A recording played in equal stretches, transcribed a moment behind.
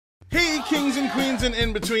kings and queens and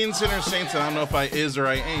in-between sinners, saints, and I don't know if I is or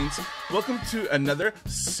I ain't. Welcome to another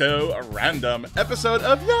so random episode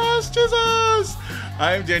of Yass, Jesus!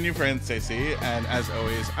 I'm Daniel Franzese, and as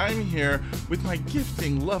always, I'm here with my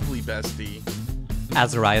gifting, lovely bestie,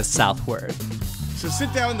 Azariah Southworth. So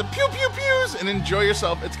sit down in the pews and enjoy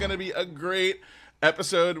yourself. It's going to be a great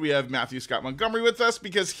episode. We have Matthew Scott Montgomery with us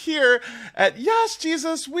because here at Yass,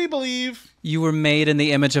 Jesus, we believe You were made in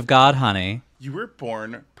the image of God, honey. You were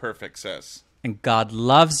born perfect, sis. And God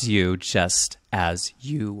loves you just as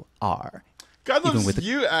you are. God loves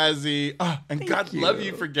you, Azzy. Oh, and God you. love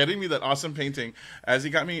you for getting me that awesome painting.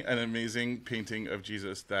 Azzy got me an amazing painting of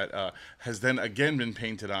Jesus that has then again been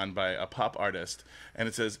painted on by a pop artist. And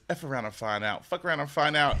it says, F around and find out. Fuck around and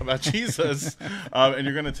find out about Jesus. And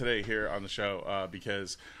you're going to today here on the show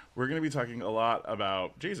because we're going to be talking a lot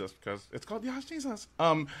about Jesus because it's called Yass Jesus.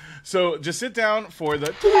 So just sit down for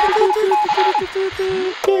the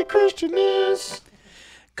Christian news.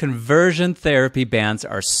 Conversion therapy bans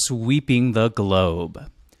are sweeping the globe.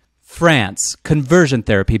 France, conversion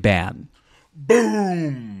therapy ban.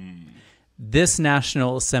 Boom! This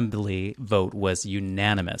National Assembly vote was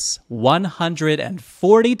unanimous,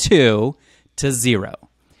 142 to 0.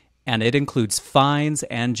 And it includes fines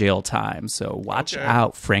and jail time. So watch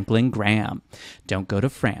out, Franklin Graham. Don't go to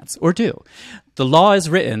France, or do. The law is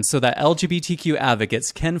written so that LGBTQ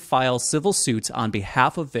advocates can file civil suits on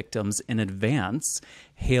behalf of victims in advance,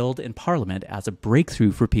 hailed in Parliament as a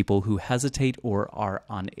breakthrough for people who hesitate or are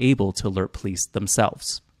unable to alert police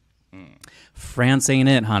themselves. France ain't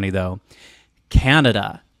it, honey, though.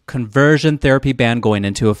 Canada, conversion therapy ban going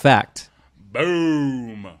into effect.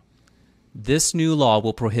 Boom! This new law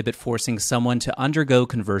will prohibit forcing someone to undergo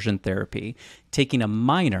conversion therapy, taking a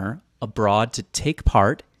minor abroad to take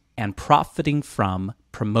part, and profiting from,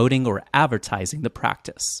 promoting, or advertising the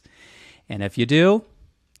practice. And if you do,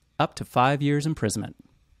 up to 5 years imprisonment.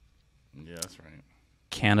 Yeah, that's right.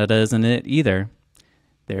 Canada isn't it either.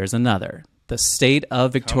 There's another. The state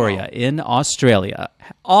of Victoria in Australia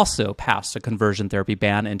also passed a conversion therapy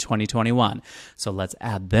ban in 2021. So let's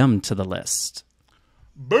add them to the list.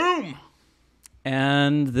 Boom!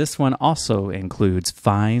 And this one also includes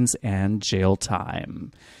fines and jail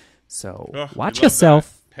time. So watch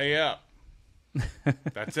yourself. That. Pay up.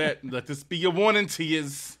 That's it. Let this be a warning to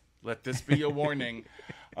yous. Let this be a warning.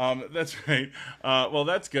 That's right. Well,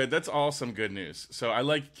 that's good. That's all some good news. So I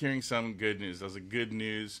like hearing some good news. That was a good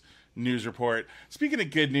news report. Speaking of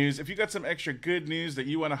good news, if you got some extra good news that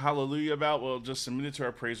you want to hallelujah about, well, just submit it to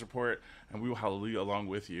our praise report and we will hallelujah along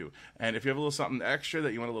with you. And if you have a little something extra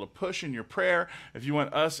that you want a little push in your prayer, if you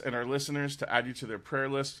want us and our listeners to add you to their prayer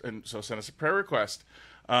list, and so send us a prayer request.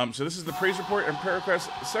 So this is the praise report and prayer request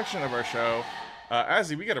section of our show.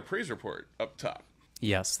 Azzy, we got a praise report up top.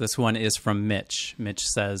 Yes, this one is from Mitch. Mitch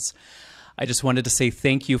says, I just wanted to say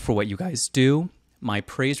thank you for what you guys do. My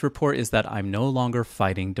praise report is that I'm no longer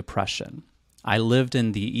fighting depression. I lived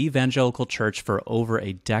in the evangelical church for over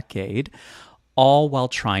a decade, all while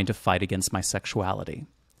trying to fight against my sexuality.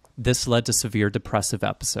 This led to severe depressive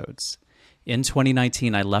episodes. In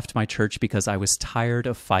 2019, I left my church because I was tired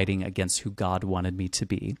of fighting against who God wanted me to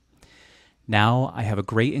be. Now I have a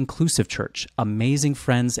great inclusive church, amazing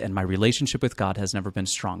friends, and my relationship with God has never been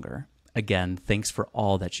stronger. Again, thanks for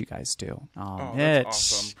all that you guys do. Oh, Mitch.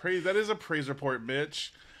 That's awesome. That is a praise report,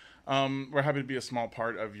 Mitch. We're happy to be a small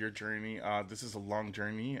part of your journey. This is a long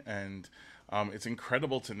journey, and it's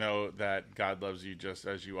incredible to know that God loves you just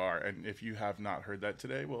as you are. And if you have not heard that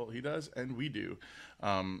today, well, he does, and we do,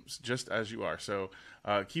 just as you are. So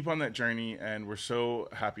keep on that journey, and we're so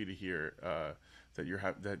happy to hear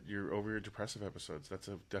that you're over your depressive episodes. That's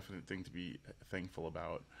a definite thing to be thankful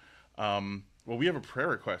about. Well, we have a prayer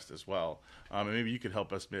request as well, and maybe you could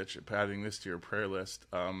help us, Mitch, adding this to your prayer list,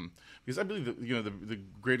 because I believe that the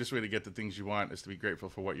greatest way to get the things you want is to be grateful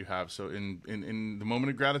for what you have. So in the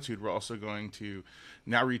moment of gratitude, we're also going to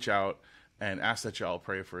now reach out and ask that y'all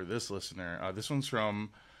pray for this listener. This one's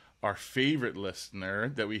from our favorite listener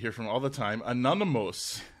that we hear from all the time,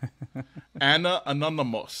 Anonymous. Anna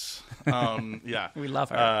Anonymous. Yeah. We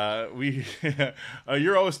love her.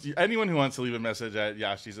 You're always, anyone who wants to leave a message at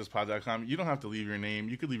yassjesuspod.com, you don't have to leave your name.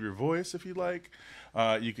 You could leave your voice if you'd like.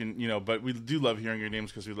 You can, but we do love hearing your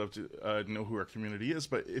names because we love to know who our community is.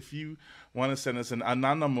 But if you want to send us an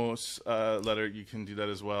anonymous letter, you can do that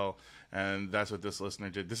as well. And that's what this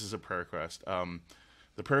listener did. This is a prayer request.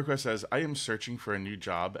 The prayer request says, I am searching for a new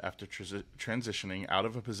job after transitioning out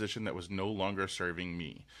of a position that was no longer serving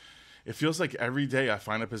me. It feels like every day I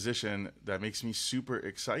find a position that makes me super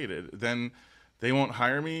excited. Then they won't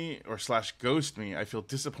hire me or / ghost me, I feel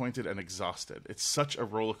disappointed and exhausted. It's such a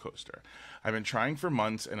roller coaster. I've been trying for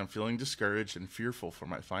months, and I'm feeling discouraged and fearful for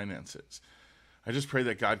my finances. I just pray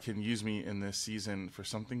that God can use me in this season for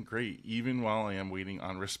something great, even while I am waiting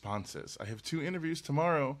on responses. I have 2 interviews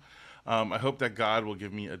tomorrow. I hope that God will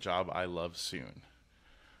give me a job I love soon.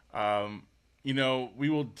 We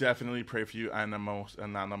will definitely pray for you,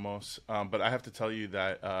 Anonymous. But I have to tell you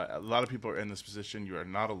that a lot of people are in this position. You are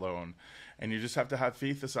not alone. And you just have to have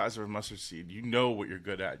faith the size of a mustard seed. You know what you're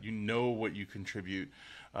good at. You know what you contribute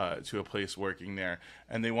to a place working there.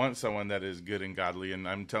 And they want someone that is good and godly. And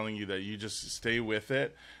I'm telling you that you just stay with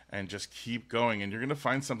it and just keep going. And you're going to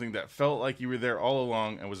find something that felt like you were there all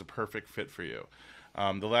along and was a perfect fit for you.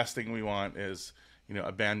 The last thing we want is,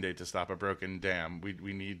 a Band-Aid to stop a broken dam.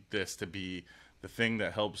 We need this to be the thing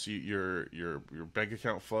that helps you your bank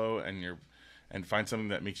account flow and find something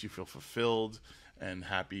that makes you feel fulfilled and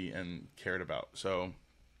happy and cared about. So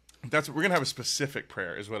that's what we're gonna have. A specific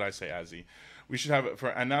prayer is what I say, Azzy. We should have for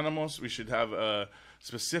Anonymous. We should have a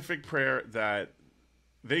specific prayer that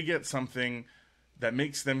they get something that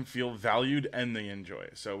makes them feel valued and they enjoy.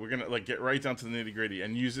 So we're gonna get right down to the nitty gritty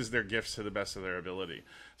and uses their gifts to the best of their ability.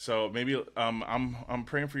 So maybe I'm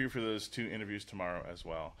praying for you for those 2 interviews tomorrow as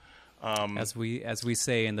well. As we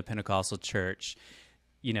say in the Pentecostal church,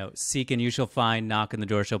 seek and you shall find, knock and the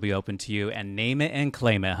door shall be open to you, and name it and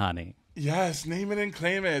claim it, honey. Yes, name it and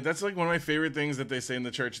claim it. That's one of my favorite things that they say in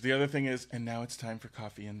the church. The other thing is, and now it's time for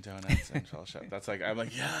coffee and donuts and fellowship. I'm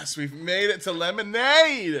like, yes, we've made it to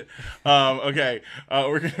lemonade. Okay,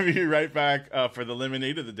 we're going to be right back for the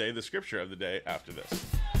lemonade of the day, the scripture of the day after this.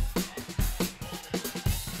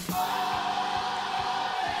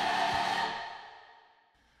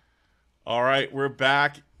 All right, we're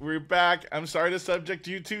back. I'm sorry to subject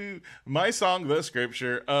you to my song, the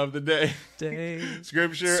scripture of the day.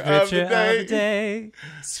 Scripture of the day.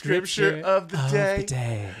 Scripture of the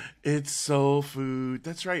day. It's soul food.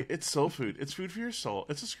 That's right. It's soul food. It's food for your soul.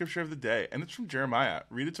 It's a scripture of the day, and it's from Jeremiah.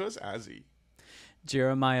 Read it to us, Azzy.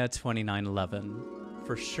 Jeremiah 29:11.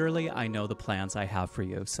 For surely I know the plans I have for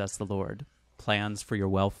you, says the Lord. Plans for your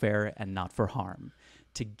welfare and not for harm,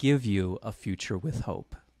 to give you a future with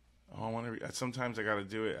hope. Oh, I want to read. Sometimes I got to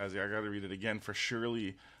do it, Azzy. I got to read it again. For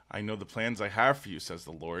surely I know the plans I have for you, says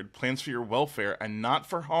the Lord. Plans for your welfare and not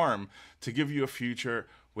for harm, to give you a future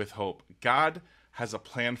with hope. God has a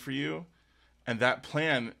plan for you, and that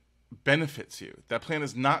plan benefits you. That plan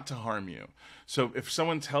is not to harm you. So if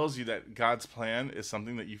someone tells you that God's plan is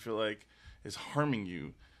something that you feel like is harming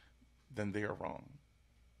you, then they are wrong.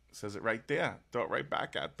 Says it right there. Throw it right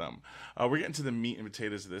back at them. We're getting to the meat and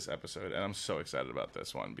potatoes of this episode, and I'm so excited about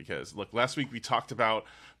this one because, look, last week we talked about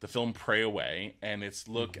the film Pray Away and its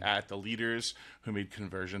look at the leaders who made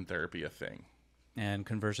conversion therapy a thing. And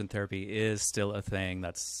conversion therapy is still a thing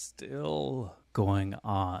that's still going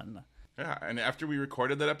on. Yeah, and after we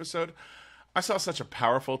recorded that episode, I saw such a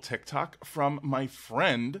powerful TikTok from my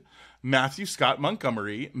friend, Matthew Scott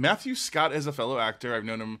Montgomery. Matthew Scott is a fellow actor. I've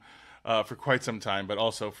known him for quite some time, but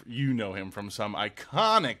also you know him from some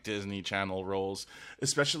iconic Disney Channel roles,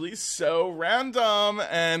 especially So Random.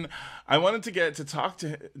 And I wanted to get to talk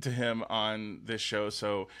to him on this show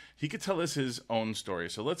so he could tell us his own story.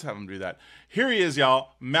 So let's have him do that. Here he is,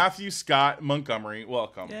 y'all. Matthew Scott Montgomery.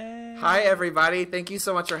 Welcome. Yay. Hi, everybody. Thank you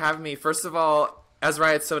so much for having me. First of all,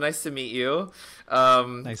 Azariah, it's so nice to meet you.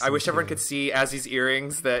 I wish everyone could see Azzy's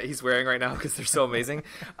earrings that he's wearing right now because they're so amazing.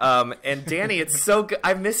 And Danny, it's so good.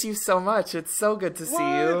 I miss you so much. It's so good to see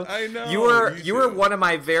you. I know. You were one of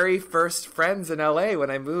my very first friends in LA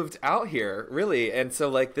when I moved out here, really. And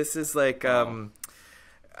so this is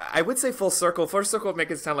I would say full circle. Full circle would make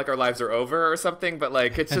it sound like our lives are over or something, but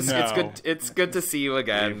it's just it's good. It's good to see you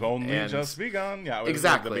again. We've only just begun. Yeah,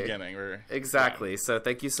 exactly. The beginning. Exactly. Yeah. So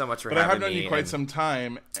thank you so much for having me. But I have known you quite some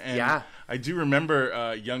time, and yeah. I do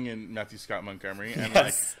remember young and Matthew Scott Montgomery, and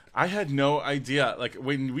yes. I had no idea.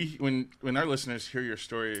 When our listeners hear your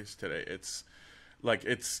stories today, it's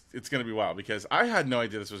gonna be wild because I had no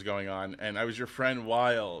idea this was going on, and I was your friend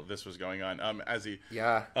while this was going on. Azzy.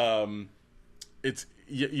 Yeah. It's.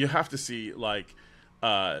 You have to see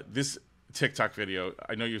this TikTok video.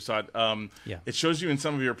 I know you saw it. Yeah. It shows you in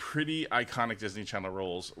some of your pretty iconic Disney Channel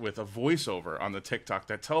roles with a voiceover on the TikTok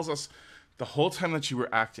that tells us the whole time that you were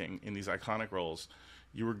acting in these iconic roles,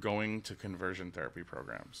 you were going to conversion therapy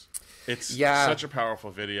programs. It's such a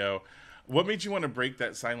powerful video. What made you want to break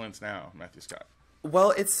that silence now, Matthew Scott?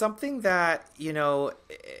 Well, it's something that,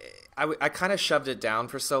 I kind of shoved it down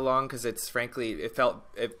for so long because it's frankly, it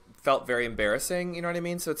felt very embarrassing, you know what I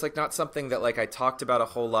mean? So it's not something that I talked about a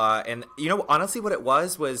whole lot. And honestly what it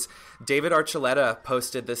was David Archuleta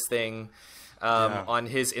posted this thing on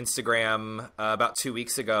his Instagram about 3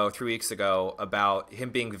 weeks ago, about him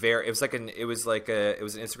being very. It was an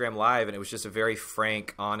Instagram live, and it was just a very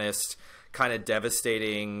frank, honest, kind of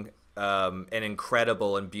devastating, and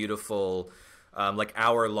incredible and beautiful, like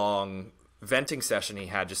hour-long venting session he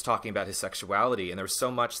had, just talking about his sexuality. And there was so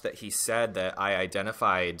much that he said that I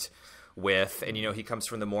identified with, and he comes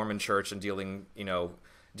from the Mormon church and dealing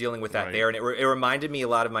with that there, and it reminded me a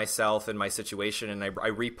lot of myself and my situation, and I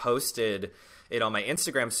reposted it on my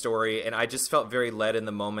Instagram story, and I just felt very led in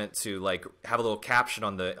the moment to like have a little caption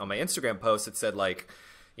on my Instagram post that said like,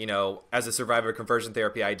 as a survivor of conversion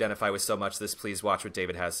therapy, I identify with so much this, please watch what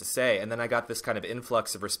David has to say. And then I got this kind of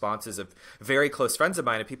influx of responses of very close friends of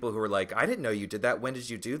mine and people who were like, I didn't know you did that. When did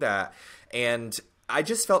you do that? And I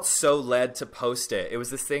just felt so led to post it. It was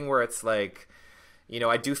this thing where it's like,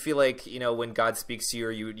 I do feel like, when God speaks to you,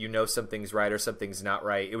 or you know something's right or something's not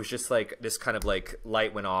right. It was just like this kind of like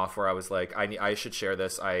light went off where I was like, I should share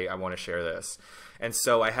this. I want to share this. And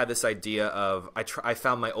so I had this idea of, I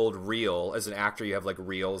found my old reel. As an actor, you have like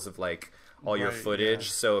reels of like all your footage.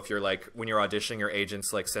 Yeah. So if you're like, when you're auditioning, your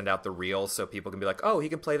agents like send out the reel so people can be like, oh, he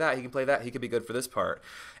can play that. He can play that. He could be good for this part.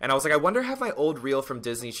 And I was like, I wonder, have my old reel from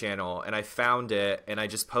Disney Channel. And I found it, and I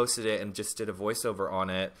just posted it and just did a voiceover on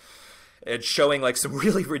it. And showing like some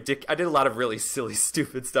really ridiculous. I did a lot of really silly,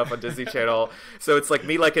 stupid stuff on Disney Channel. So it's like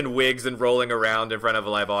me like in wigs and rolling around in front of a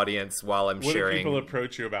live audience while I'm sharing. What do people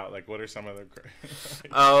approach you about? Like, what are some of the?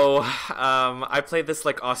 I played this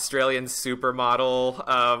like Australian supermodel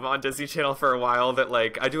on Disney Channel for a while. That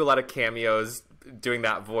like I do a lot of cameos doing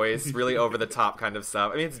that voice, really over the top kind of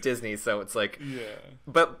stuff. I mean, it's Disney, so it's like. Yeah.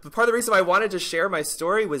 But part of the reason I wanted to share my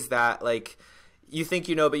story was that like. You think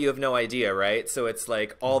but you have no idea, right? So it's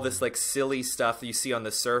like all this like silly stuff that you see on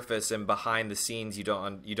the surface, and behind the scenes you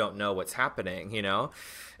don't know what's happening,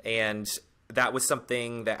 And that was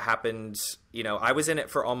something that happened. I was in it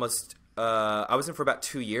for for about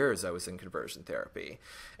 2 years. I was in conversion therapy,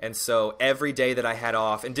 and so every day that I had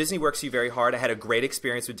off, and Disney works you very hard. I had a great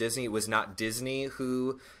experience with Disney. It was not Disney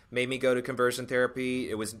who made me go to conversion therapy.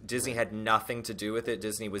 It was Disney had nothing to do with it.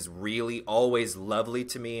 Disney was really always lovely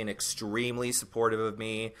to me and extremely supportive of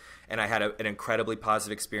me. And I had an incredibly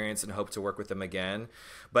positive experience and hope to work with them again.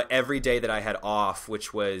 But every day that I had off,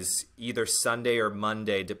 which was either Sunday or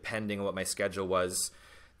Monday, depending on what my schedule was,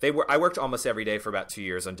 I worked almost every day for about 2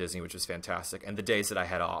 years on Disney, which was fantastic. And the days that I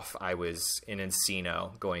had off, I was in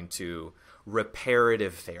Encino going to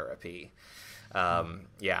reparative therapy.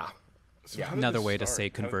 Yeah. So another way to say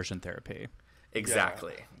conversion therapy.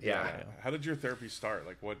 Exactly. Yeah. How did your therapy start?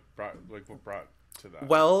 Like what brought to that?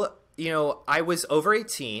 Well, I was over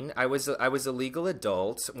 18. I was a legal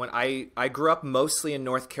adult when I grew up mostly in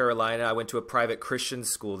North Carolina. I went to a private Christian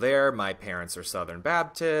school there. My parents are Southern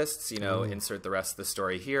Baptists, insert the rest of the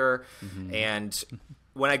story here. Mm-hmm. And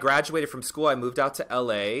when I graduated from school, I moved out to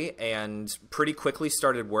LA and pretty quickly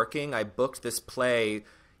started working. I booked this play,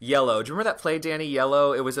 Yellow. Do you remember that play, Danny?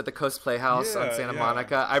 Yellow? It was at the Coast Playhouse on Santa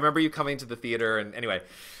Monica. I remember you coming to the theater, and anyway,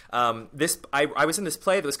 I was in this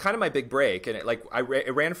play that was kind of my big break, and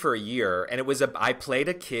it ran for a year, and I played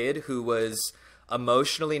a kid who was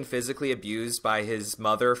emotionally and physically abused by his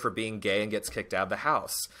mother for being gay and gets kicked out of the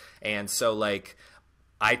house. And so like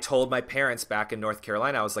I told my parents back in North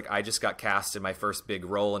Carolina, I was like, I just got cast in my first big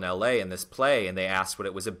role in LA in this play, and they asked what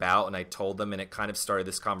it was about, and I told them, and it kind of started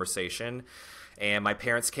this conversation. And my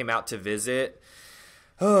parents came out to visit,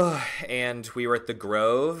 and we were at the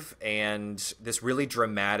Grove, and this really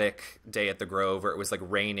dramatic day at the Grove where it was like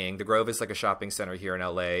raining. The Grove is like a shopping center here in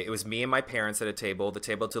LA. It was me and my parents at a table. The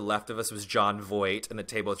table to the left of us was John Voight, and the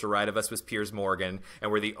table to the right of us was Piers Morgan,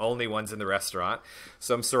 and we're the only ones in the restaurant.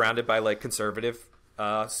 So I'm surrounded by like conservative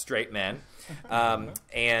straight men.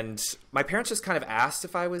 And my parents just kind of asked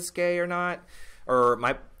if I was gay or not, or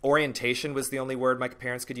my orientation was the only word my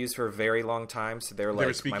parents could use for a very long time. So they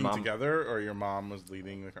were speaking together, or your mom was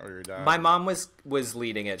leading, or your dad? My mom was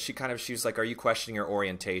leading it. She was like, "Are you questioning your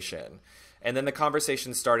orientation?" And then the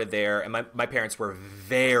conversation started there, and my parents were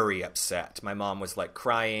very upset. My mom was like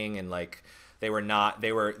crying, and like they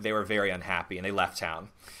were very unhappy, and they left town.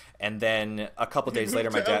 And then a couple days later,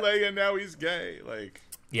 my dad LA, and now he's gay. Like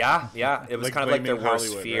yeah, it was like kind of like their worst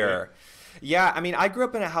Hollywood, fear. Right? Yeah, I mean, I grew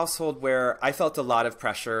up in a household where I felt a lot of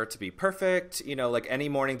pressure to be perfect. Like any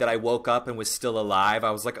morning that I woke up and was still alive,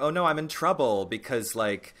 I was like, oh no, I'm in trouble, because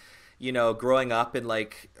like, growing up and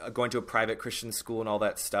like going to a private Christian school and all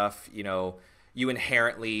that stuff, you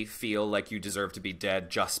inherently feel like you deserve to be dead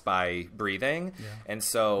just by breathing. Yeah. And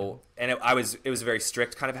so, and it was a very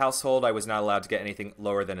strict kind of household. I was not allowed to get anything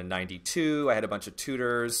lower than a 92. I had a bunch of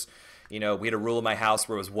tutors. You know, we had a rule in my house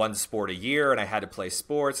where it was one sport a year and I had to play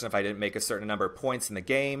sports. And if I didn't make a certain number of points in the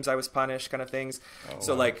games, I was punished, kind of things.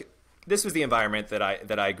 So like, this was the environment that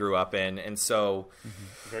I grew up in. And so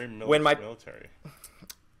very military.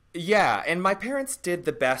 Yeah, and my parents did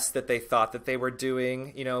the best that they thought that they were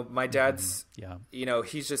doing. You know, my dad's, you know,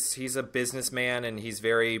 he's a businessman and he's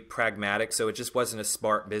very pragmatic, so it just wasn't a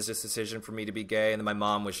smart business decision for me to be gay. And then my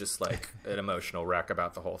mom was just like an emotional wreck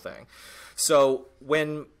about the whole thing. So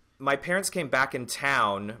when my parents came back in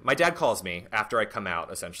town, my dad calls me after I come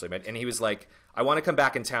out, essentially, and he was like, I want to come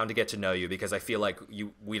back in town to get to know you because I feel like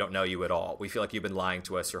we don't know you at all. We feel like you've been lying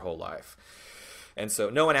to us your whole life. And so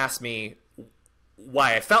no one asked me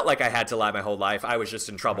why I felt like I had to lie my whole life. I was just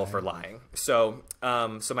in trouble for lying. So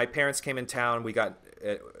so my parents came in town. We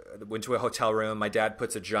went to a hotel room. My dad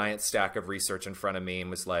puts a giant stack of research in front of me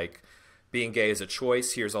and was like, being gay is a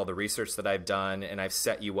choice. Here's all the research that I've done, and I've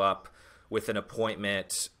set you up with an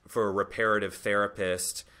appointment for a reparative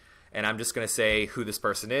therapist. And I'm just going to say who this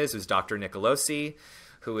person is. It was Dr. Nicolosi,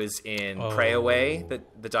 who is in Pray Away,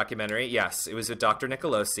 the documentary. Yes, it was with Dr.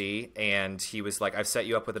 Nicolosi, and he was like, I've set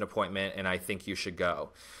you up with an appointment, and I think you should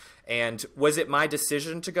go. And was it my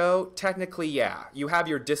decision to go? Technically, yeah. You have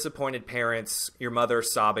your disappointed parents, your mother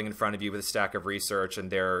sobbing in front of you with a stack of research, and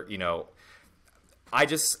they're, you know, I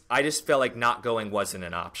just felt like not going wasn't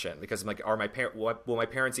an option because I'm like, will my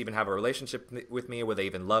parents even have a relationship with me? Will they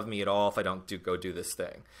even love me at all if I don't go do this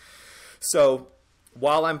thing? So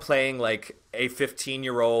while I'm playing like a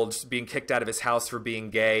 15-year-old being kicked out of his house for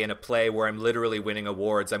being gay in a play where I'm literally winning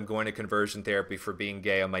awards, I'm going to conversion therapy for being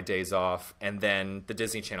gay on my days off. And then the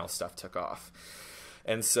Disney Channel stuff took off.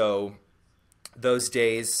 And so those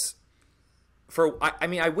days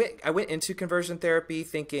I went into conversion therapy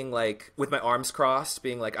thinking like with my arms crossed,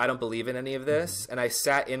 being like, I don't believe in any of this. And I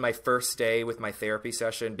sat in my first day with my therapy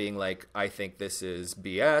session being like, I think this is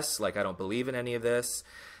BS. Like, I don't believe in any of this.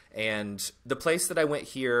 And the place that I went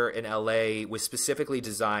here in LA was specifically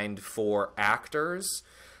designed for actors.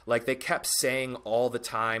 Like, they kept saying all the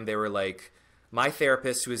time, they were like, my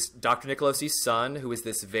therapist, who is Dr. Nicolosi's son, who is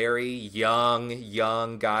this very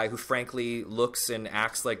young guy who frankly looks and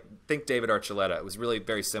acts like, think David Archuleta. It was really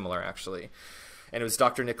very similar, actually. And it was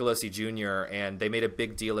Dr. Nicolosi Jr., and they made a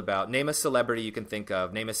big deal about, name a celebrity you can think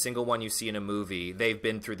of, name a single one you see in a movie. They've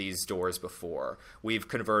been through these doors before. We've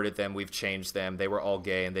converted them, we've changed them. They were all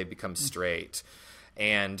gay, and they've become straight.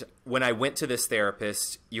 And when I went to this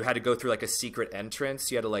therapist, you had to go through like a secret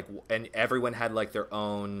entrance. You had to like, and everyone had like their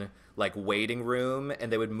own like waiting room,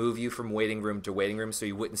 and they would move you from waiting room to waiting room so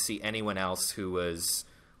you wouldn't see anyone else who was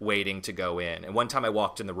waiting to go in. And one time I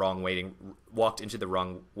walked into the wrong waiting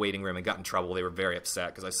room and got in trouble. They were very upset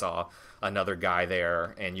because I saw another guy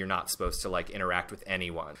there, and you're not supposed to like interact with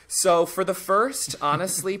anyone. So for the first,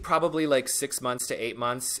 honestly, probably like 6 months to 8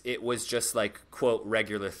 months, it was just like, quote,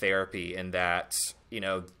 regular therapy, in that, you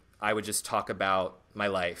know, I would just talk about my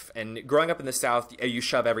life. And growing up in the South, you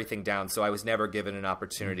shove everything down, so I was never given an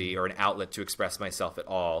opportunity or an outlet to express myself at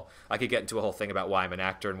all. I could get into a whole thing about why I'm an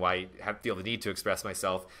actor and why I feel the need to express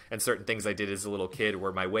myself, and certain things I did as a little kid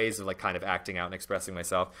were my ways of like kind of acting out and expressing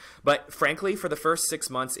myself. But frankly, for the first 6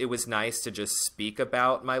 months, it was nice to just speak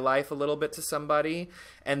about my life a little bit to somebody.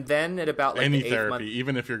 And then at about like any the therapy, month,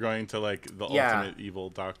 even if you're going to like the ultimate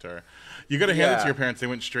evil doctor, you got to hand it to your parents. They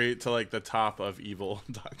went straight to like the top of evil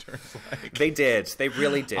doctors. Like, they did. They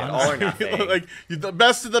really did. All or nothing. Like, the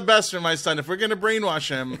best of the best for my son. If we're going to brainwash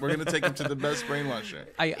him, we're going to take him to the best brainwasher.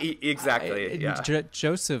 Exactly.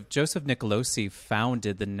 Joseph Nicolosi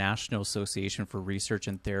founded the National Association for Research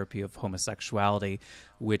and Therapy of Homosexuality,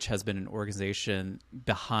 which has been an organization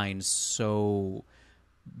behind so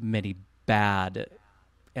many bad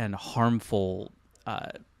and harmful,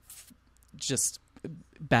 just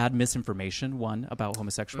bad misinformation, one, about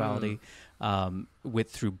homosexuality,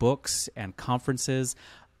 through books and conferences.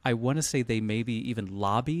 I want to say they maybe even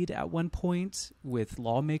lobbied at one point with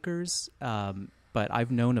lawmakers, but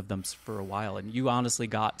I've known of them for a while, and you honestly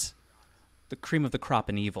got the cream of the crop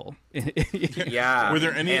in evil. Yeah. Were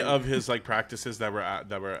there any of his like practices that were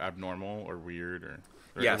abnormal or weird, or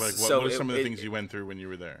yes? Like, what were some of the things you went through when you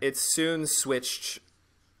were there? It soon switched.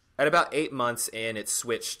 At about 8 months in, it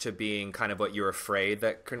switched to being kind of what you're afraid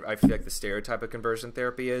that I feel like the stereotype of conversion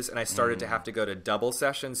therapy is. And I started to have to go to double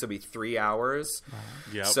sessions, so it'd be 3 hours.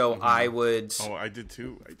 Yep. So I would... Oh, I did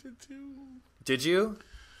too. Did you?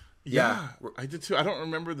 Yeah, I did too. I don't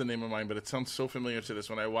remember the name of mine, but it sounds so familiar to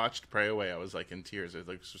this. When I watched Pray Away, I was like in tears. It was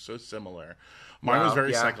like so similar. Mine was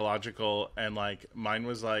very psychological, and like mine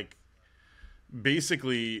was like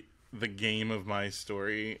basically the game of my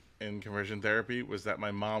story in conversion therapy was that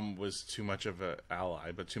my mom was too much of an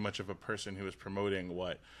ally, but too much of a person who was promoting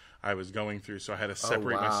what I was going through. So I had to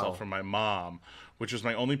separate myself from my mom, which was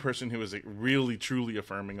my only person who was like, really, truly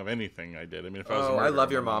affirming of anything I did. I mean, if I was a murderer, I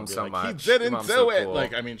love your mom so much. He didn't do it. Cool.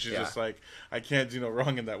 Like, I mean, she's just like, I can't do no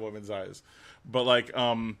wrong in that woman's eyes. But like,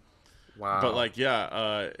 but like,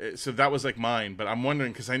 so that was like mine. But I'm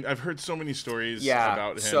wondering, because I've heard so many stories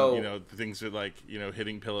about him, you know, things with like, you know,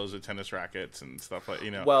 hitting pillows with tennis rackets and stuff like,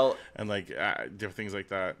 you know, and like different things like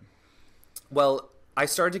that. Well, I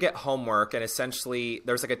started to get homework, and essentially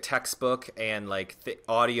there's like a textbook and like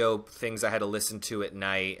audio things I had to listen to at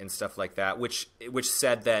night and stuff like that, which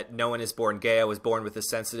said that no one is born gay. I was born with a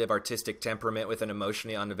sensitive, artistic temperament, with an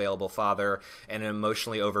emotionally unavailable father and an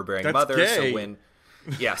emotionally overbearing mother. Gay. So when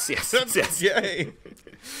yes. Yay.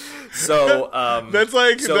 So that's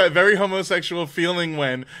like that very homosexual feeling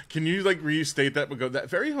when. Can you like restate that? But go that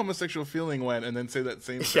very homosexual feeling when, and then say that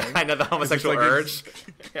same thing. Yeah, I know, the homosexual urge.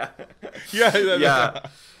 Yeah.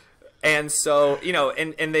 And so, you know,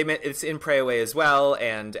 and it's in Pray Away as well.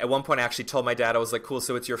 And at one point I actually told my dad, I was like, cool,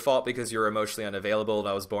 so it's your fault because you're emotionally unavailable. And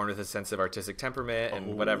I was born with a sensitive artistic temperament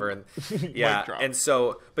and whatever. And and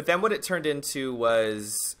so, but then what it turned into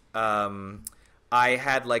was I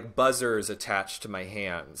had like buzzers attached to my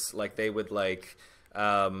hands. Like they would like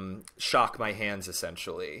shock my hands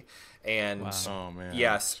essentially. And oh man.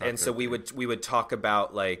 Yes. And so we would talk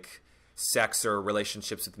about like sex or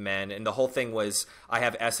relationships with men, and the whole thing was I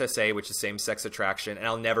have SSA, which is same-sex attraction, and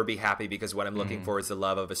I'll never be happy because what I'm looking for is the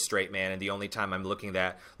love of a straight man, and the only time I'm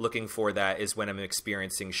looking for that is when I'm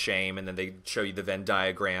experiencing shame. And then they show you the Venn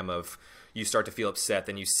diagram of you start to feel upset,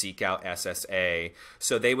 then you seek out SSA.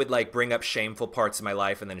 So they would like bring up shameful parts of my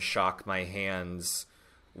life and then shock my hands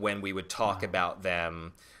when we would talk about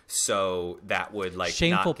them. So that would like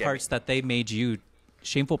shameful parts that they made you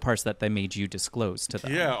disclose to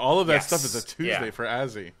them. Yeah, all of that stuff is a Tuesday for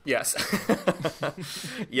Azzy. Yes.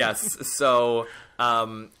 Yes. So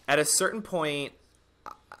at a certain point,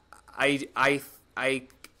 I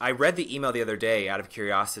read the email the other day out of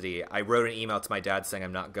curiosity. I wrote an email to my dad saying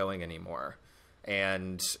I'm not going anymore.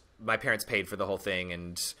 And my parents paid for the whole thing.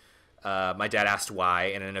 And my dad asked why.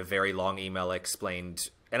 And in a very long email, I explained.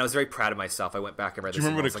 And I was very proud of myself. I went back and read this. Do you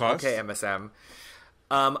remember what it cost? Okay, MSM.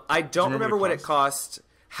 I don't remember what it cost.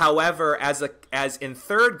 However, as in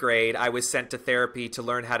third grade, I was sent to therapy to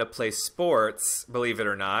learn how to play sports, believe it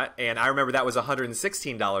or not. And I remember that was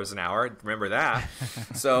 $116 an hour. Remember that.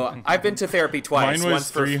 So I've been to therapy twice. Mine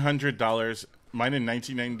was $300. Mine in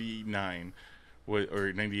 1999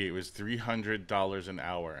 or 98 was $300 an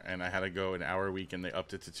hour. And I had to go an hour a week, and they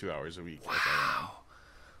upped it to 2 hours a week. Wow.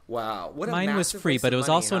 What a Mine was free, but it was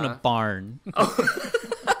also in a barn.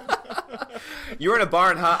 You were in a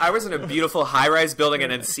barn, huh? I was in a beautiful high-rise building in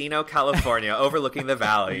Encino, California, overlooking the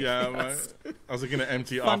valley. Yeah, yes. I was like in an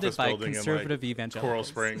empty office building in like Coral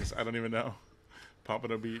Springs. I don't even know.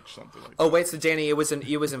 Pompano Beach, something like that. Oh, wait, so Danny, it was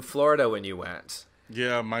in Florida when you went.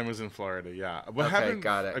 Yeah, mine was in Florida, yeah. What okay, happened,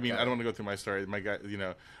 got it. I mean, I don't want to go through my story. My guy, you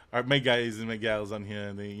know, my guys and my gals on here,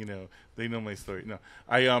 and they know my story. No,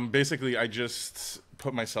 I just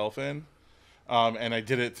put myself in. And I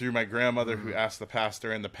did it through my grandmother who asked the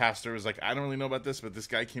pastor, and the pastor was like, I don't really know about this, but this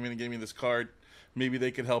guy came in and gave me this card. Maybe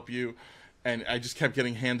they could help you. And I just kept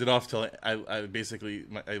getting handed off till I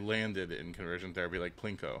landed in conversion therapy like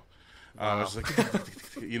Plinko. I was like,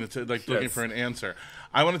 looking for an answer.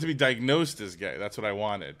 I wanted to be diagnosed as gay. That's what I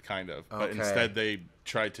wanted, kind of. But instead they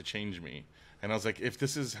tried to change me. And I was like, if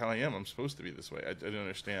this is how I am, I'm supposed to be this way. I didn't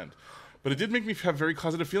understand. But it did make me have very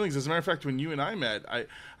positive feelings. As a matter of fact, when you and I met, I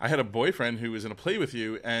had a boyfriend who was in a play with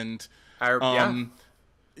you, and and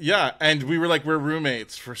we were like, we're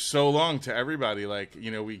roommates for so long to everybody. Like,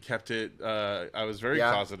 you know, we kept it. I was very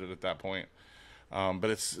closeted at that point. But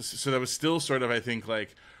that was still sort of, I think,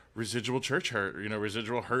 like residual church hurt, you know,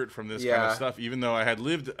 residual hurt from this kind of stuff. Even though I had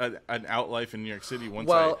lived an out life in New York City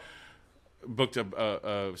once I booked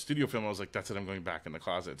a studio film, I was like, that's it, I'm going back in the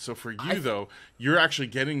closet. So for you though, you're actually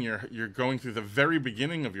getting you're going through the very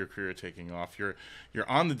beginning of your career taking off. You're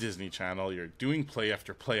on the Disney Channel, you're doing play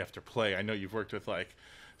after play after play. I know you've worked with like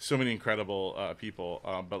so many incredible people,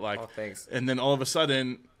 but like, thanks. And then all of a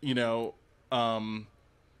sudden, you're in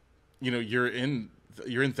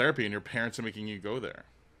therapy and your parents are making you go there.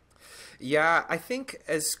 Yeah, I think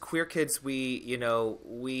as queer kids,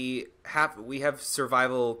 we have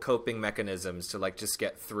survival coping mechanisms to like just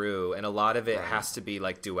get through, and a lot of it has to be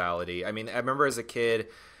like duality. I mean, I remember as a kid,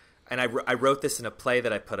 and I wrote this in a play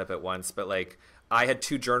that I put up at once, but like I had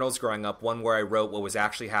 2 journals growing up, one where I wrote what was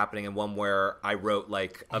actually happening and one where I wrote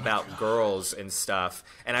like about girls and stuff,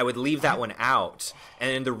 and I would leave that one out.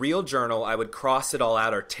 And in the real journal, I would cross it all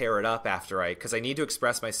out or tear it up after because I need to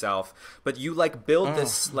express myself. But you like build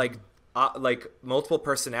this like multiple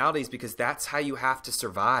personalities because that's how you have to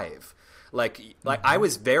survive. Like I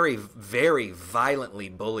was very, very violently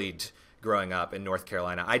bullied growing up in North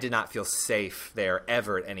Carolina. I did not feel safe there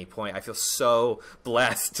ever at any point. I feel so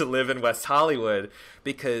blessed to live in West Hollywood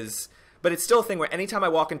but it's still a thing where anytime I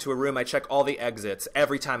walk into a room, I check all the exits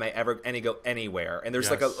every time I ever go anywhere. And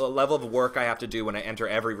there's like a level of work I have to do when I enter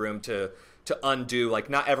every room to undo, like,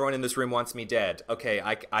 not everyone in this room wants me dead. Okay,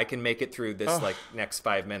 I can make it through this like next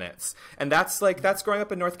 5 minutes. And that's growing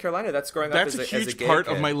up in North Carolina. That's growing up as a gay kid. That's a huge part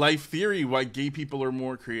of my life theory why gay people are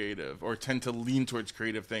more creative or tend to lean towards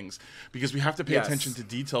creative things, because we have to pay attention to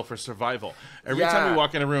detail for survival. Every time we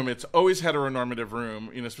walk in a room, it's always heteronormative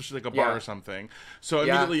room, especially like a bar or something. So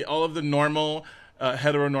immediately all of the normal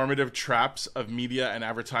heteronormative traps of media and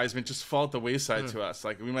advertisement just fall at the wayside to us.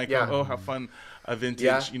 Like we might go, oh, how fun, a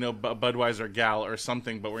vintage, Budweiser gal or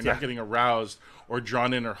something, but we're not getting aroused or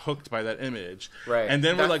drawn in or hooked by that image. Right. And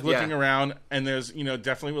then we're like looking around, and there's,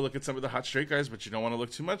 definitely we'll look at some of the hot straight guys, but you don't want to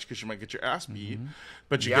look too much because you might get your ass beat.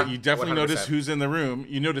 But you definitely 100%. Notice who's in the room.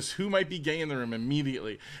 You notice who might be gay in the room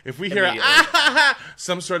immediately. If we hear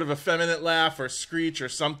some sort of effeminate laugh or screech or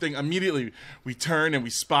something, immediately we turn and we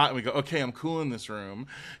spot and we go, okay, I'm cool in this room.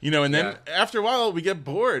 And then after a while we get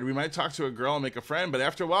bored. We might talk to a girl and make a friend, but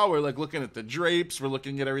after a while we're like looking at the drapes, we're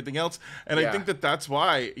looking at everything else. And I think that's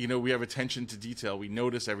why, we have attention to detail. We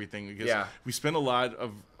notice everything because we spend a lot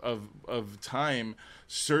of time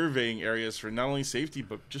surveying areas for not only safety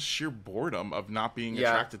but just sheer boredom of not being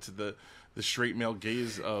attracted to the straight male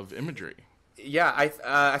gaze of imagery.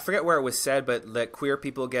 I forget where it was said, but that queer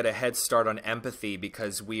people get a head start on empathy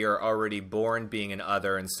because we are already born being an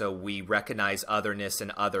other, and so we recognize otherness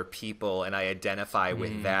in other people, and I identify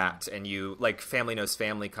with that. And you, like, family knows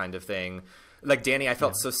family kind of thing. Like, Danny, I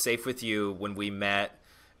felt so safe with you when we met,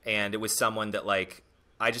 and it was someone that, like,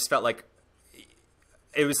 I just felt like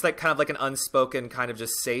it was like kind of like an unspoken kind of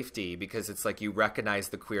just safety, because it's like you recognize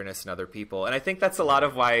the queerness in other people. And I think that's a lot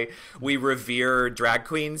of why we revere drag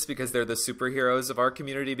queens, because they're the superheroes of our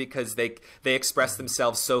community, because they express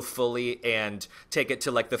themselves so fully and take it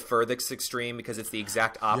to like the furthest extreme, because it's the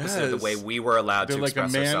exact opposite of the way we were allowed to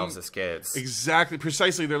express ourselves as kids. Exactly,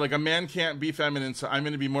 precisely. They're like, a man can't be feminine, so I'm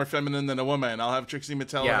going to be more feminine than a woman. I'll have Trixie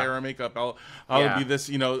Mattel hair or makeup. I'll be this,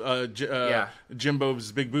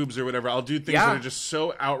 Jimbo's big boobs or whatever. I'll do things that are just so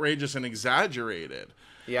outrageous and exaggerated,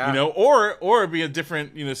 or be a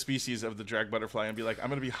different species of the drag butterfly and be like, I'm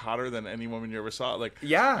gonna be hotter than any woman you ever saw. Like,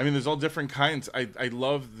 I mean, there's all different kinds. I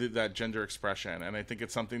love that gender expression, and I think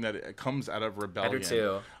it's something that it comes out of rebellion. I do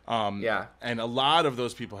too. And a lot of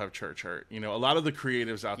those people have church hurt. A lot of the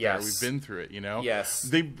creatives out there, we've been through it.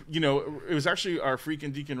 They, it was actually our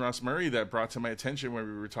freaking Deacon Ross Murray that brought to my attention when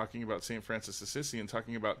we were talking about St. Francis of Assisi and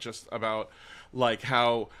talking about like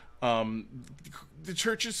how the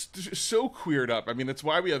church is so queered up. I mean, it's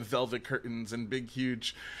why we have velvet curtains and big,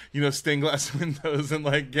 huge, stained glass windows and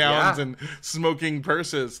like gowns and smoking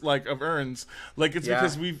purses like of urns. Like it's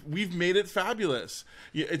because we've made it fabulous.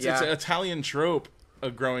 It's an Italian trope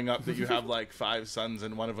of growing up that you have like 5 sons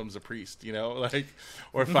and one of them's a priest,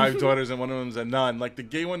 or 5 daughters and one of them's a nun. Like the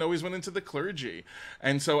gay one always went into the clergy.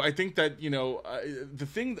 And so I think that, the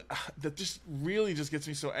thing that just really just gets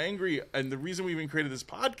me so angry, and the reason we even created this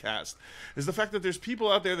podcast, is the fact that there's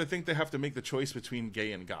people out there that think they have to make the choice between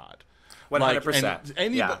gay and God. 100%.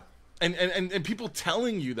 And people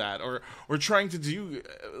telling you that, or trying to do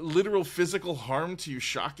literal physical harm to you,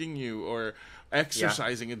 shocking you, or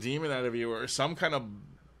exorcising a demon out of you, or some kind of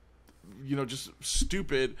just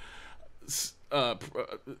stupid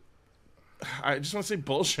I just want to say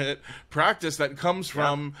bullshit practice that comes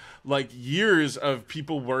from like years of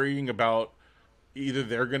people worrying about either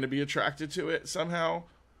they're going to be attracted to it somehow,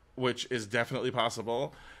 which is definitely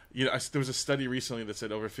possible. There was a study recently that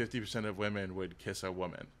said over 50% of women would kiss a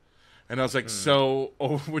woman. And I was like, so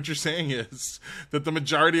what you're saying is that the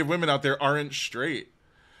majority of women out there aren't straight.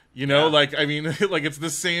 Like, I mean, like it's the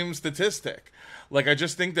same statistic. Like, I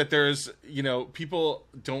just think that there's, people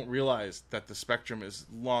don't realize that the spectrum is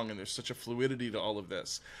long and there's such a fluidity to all of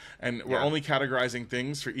this. And we're only categorizing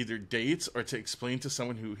things for either dates or to explain to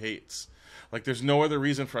someone who hates. Like, there's no other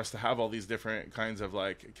reason for us to have all these different kinds of,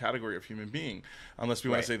 like, category of human being, unless we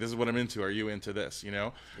want to say, this is what I'm into. Are you into this,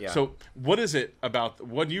 Yeah. So what is it about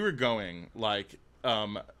when you were going, like,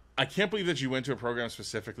 I can't believe that you went to a program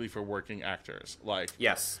specifically for working actors. Like,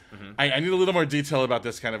 yes, mm-hmm. I need a little more detail about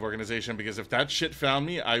this kind of organization, because if that shit found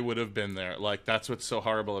me, I would have been there. Like, that's what's so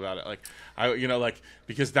horrible about it. Like,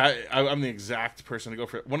 because I'm the exact person to go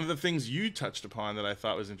for it. One of the things you touched upon that I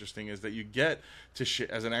thought was interesting is that you get to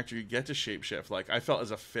as an actor, you get to shapeshift. Like, I felt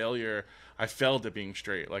as a failure. I failed at being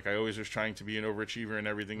straight. Like, I always was trying to be an overachiever in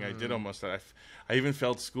everything I did almost. That I even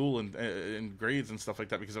failed school and grades and stuff like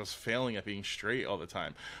that because I was failing at being straight all the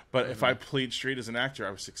time. But if I played straight as an actor,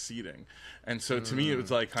 I was succeeding. And so to me, it was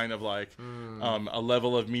like kind of like a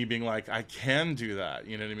level of me being like, I can do that.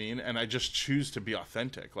 You know what I mean? And I just choose to be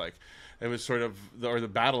authentic. Like, it was sort of the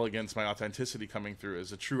battle against my authenticity coming through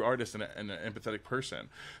as a true artist and an empathetic person.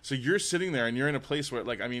 So you're sitting there and you're in a place where,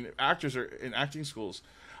 like, I mean, actors are in acting schools.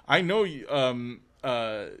 I know, didn't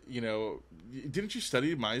you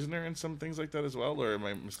study Meisner and some things like that as well, or am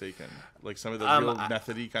I mistaken? Like some of the real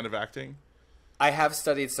method-y kind of acting? I have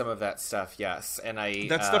studied some of that stuff, yes, and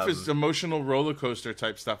that stuff is emotional roller coaster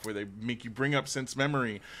type stuff where they make you bring up sense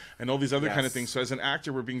memory and all these other kind of things. So as an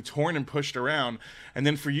actor, we're being torn and pushed around, and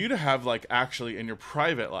then for you to have, like, actually in your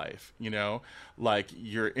private life, like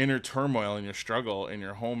your inner turmoil and your struggle in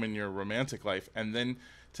your home and your romantic life, and then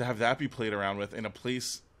to have that be played around with in a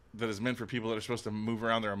place that is meant for people that are supposed to move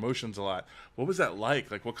around their emotions a lot. What was that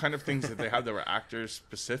like? Like, what kind of things did they have that were actor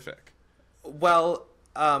specific? Well,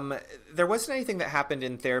 there wasn't anything that happened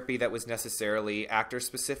in therapy that was necessarily actor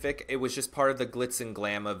specific. It was just part of the glitz and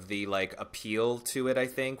glam of the, like, appeal to it, I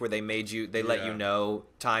think, where they let you know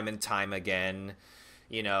time and time again.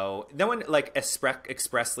 No one, like,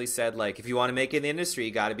 expressly said, like, if you want to make it in the industry,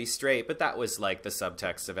 you got to be straight. But that was, like, the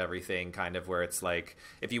subtext of everything, kind of, where it's like,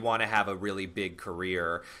 if you want to have a really big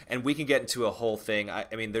career, and we can get into a whole thing. I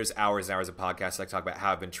mean, there's hours and hours of podcasts that talk about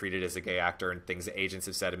how I've been treated as a gay actor and things that agents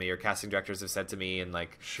have said to me or casting directors have said to me. And,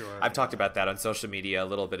 like, I've talked about that on social media a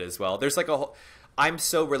little bit as well. There's, like, a whole... I'm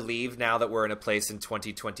so relieved now that we're in a place in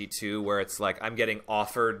 2022 where it's like I'm getting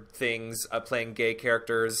offered things playing gay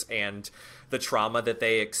characters, and the trauma that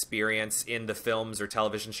they experience in the films or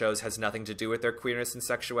television shows has nothing to do with their queerness and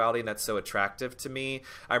sexuality, and that's so attractive to me.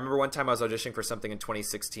 I remember one time I was auditioning for something in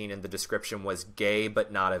 2016 and the description was gay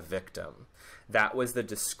but not a victim. That was the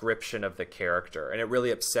description of the character, and it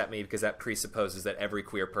really upset me because that presupposes that every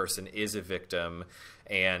queer person is a victim,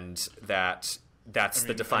 and that's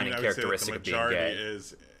the defining characteristic of being gay.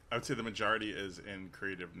 I would say the majority is in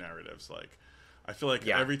creative narratives. Like, I feel like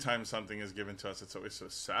every time something is given to us, it's always so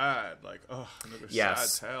sad. Like, oh, it was sad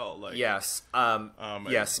as hell. Like, I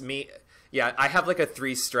have, like, a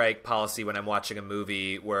 3-strike policy when I'm watching a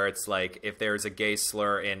movie where it's like, if there's a gay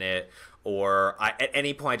slur in it, or at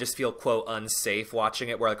any point I just feel, quote, unsafe watching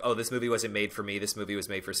it, where, like, oh, this movie wasn't made for me. This movie was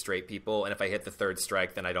made for straight people. And if I hit the 3rd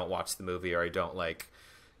strike, then I don't watch the movie, or I don't, like,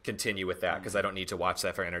 continue with that, because I don't need to watch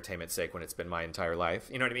that for entertainment's sake when it's been my entire life.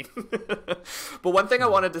 You know what I mean? But one thing I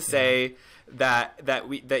wanted to say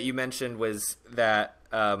that you mentioned was that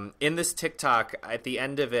in this TikTok, at the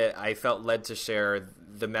end of it, I felt led to share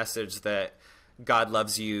the message that God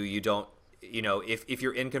loves you. You don't, if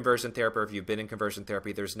you're in conversion therapy, or if you've been in conversion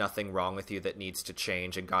therapy, there's nothing wrong with you that needs to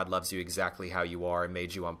change, and God loves you exactly how you are and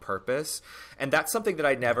made you on purpose. And that's something that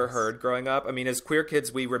I never heard growing up. I mean, as queer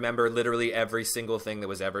kids, we remember literally every single thing that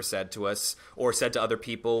was ever said to us or said to other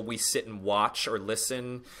people. We sit and watch or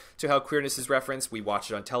listen to how queerness is referenced. We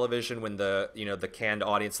watch it on television when the canned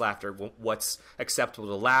audience laughter, what's acceptable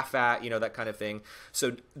to laugh at, that kind of thing.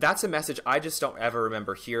 So that's a message I just don't ever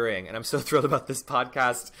remember hearing. And I'm so thrilled about this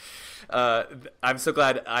podcast. I'm so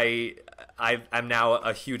glad I'm now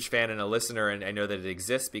a huge fan and a listener, and I know that it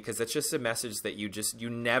exists, because it's just a message that you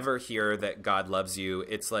never hear, that God loves you.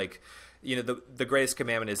 It's like, the greatest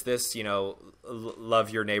commandment is this, love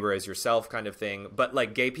your neighbor as yourself, kind of thing. But,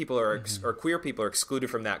 like, gay people or queer people are excluded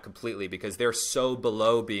from that completely, because they're so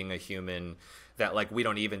below being a human that, like, we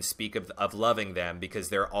don't even speak of loving them, because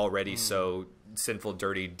they're already so sinful,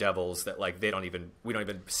 dirty devils that, like, we don't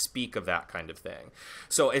even speak of that kind of thing.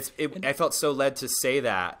 So I felt so led to say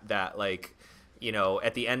that like,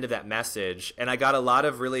 at the end of that message, and I got a lot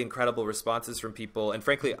of really incredible responses from people. And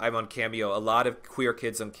frankly, I'm on Cameo, a lot of queer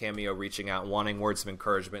kids on Cameo reaching out, wanting words of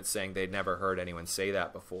encouragement, saying they'd never heard anyone say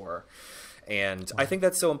that before. And I think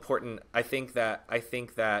that's so important. I think that, I'm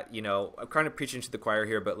kind of preaching to the choir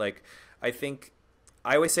here, but, like,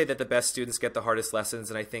 I always say that the best students get the hardest lessons,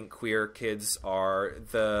 and I think queer kids are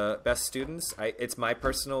the best students. It's my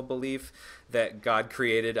personal belief that God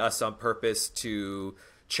created us on purpose to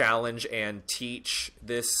challenge and teach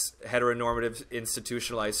this heteronormative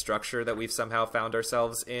institutionalized structure that we've somehow found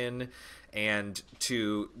ourselves in, and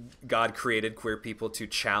God created queer people to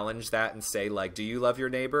challenge that and say, like, do you love your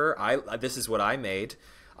neighbor? This is what I made.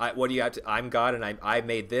 what do you have to, I'm God and I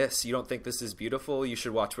made this. You don't think this is beautiful? You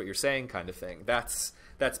should watch what you're saying, kind of thing. That's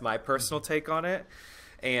my personal take on it.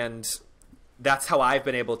 And that's how I've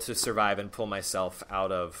been able to survive and pull myself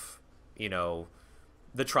out of,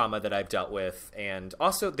 the trauma that I've dealt with, and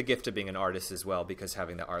also the gift of being an artist as well, because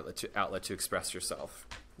having the outlet to express yourself.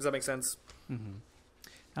 Does that make sense? Mm-hmm.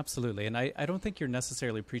 Absolutely. And I don't think you're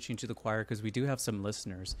necessarily preaching to the choir, because we do have some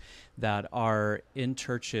listeners that are in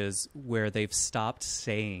churches where they've stopped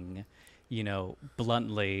saying,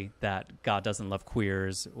 bluntly that God doesn't love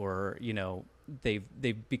queers, or,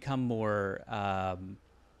 they've become more, I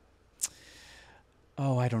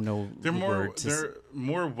don't know. They're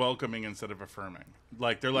more welcoming instead of affirming.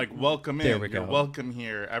 Like, they're like, welcome in, you're welcome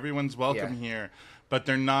here, everyone's welcome here. But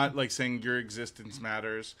they're not like saying your existence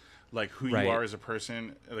matters. Like, who you are as a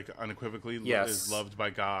person, like, unequivocally is loved by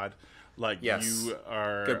God. Like, you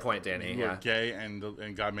are... Good point, Danny. You are gay, and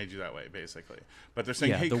God made you that way, basically. But they're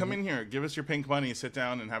saying, hey, come in here, give us your pink money, sit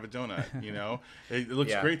down and have a donut, It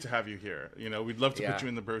looks great to have you here. We'd love to put you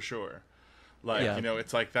in the brochure. Like,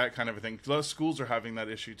 it's like that kind of a thing. A lot of schools are having that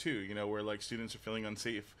issue, too, where, like, students are feeling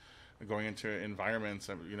unsafe going into environments.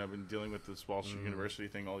 I've been dealing with this Wall Street University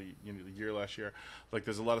thing all year last year. Like,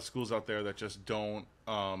 there's a lot of schools out there that just don't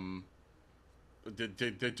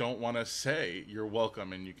they don't want to say you're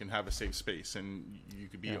welcome and you can have a safe space and you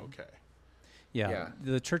could be okay. Yeah,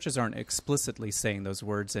 the churches aren't explicitly saying those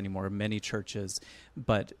words anymore, many churches,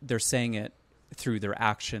 but they're saying it through their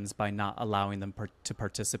actions by not allowing them to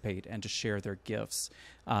participate and to share their gifts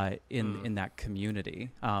in that community,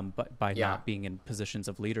 but by not being in positions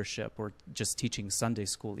of leadership or just teaching Sunday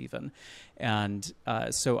school even. And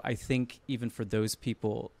so I think even for those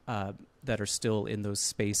people that are still in those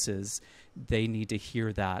spaces, they need to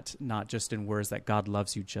hear that, not just in words that God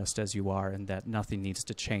loves you just as you are and that nothing needs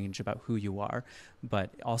to change about who you are,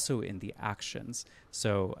 but also in the actions.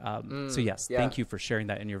 So, thank you for sharing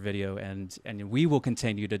that in your video, and we will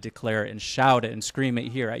continue to declare it and shout it and scream it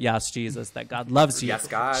here at Yass Jesus that God loves you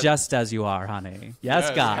just as you are, honey.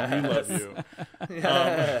 Yes, God. We love you.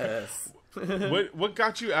 Yes. What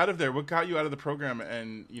got you out of there? What got you out of the program?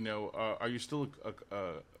 And are you still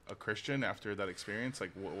a Christian after that experience?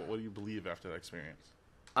 Like, what do you believe after that experience?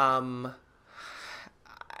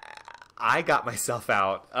 I got myself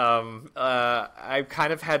out. I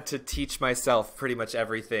kind of had to teach myself pretty much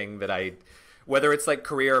everything that whether it's like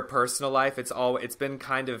career or personal life, it's been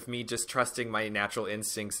kind of me just trusting my natural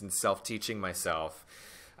instincts and self-teaching myself.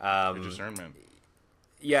 Your discernment.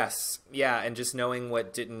 Yes. Yeah. And just knowing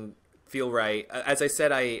what didn't feel right. As I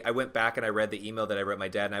said, I went back and I read the email that I wrote my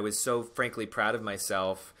dad, and I was so frankly proud of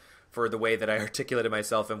myself for the way that I articulated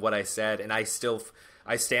myself and what I said. And I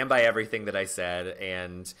stand by everything that I said.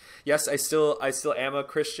 And yes, I still am a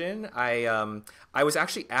Christian. I was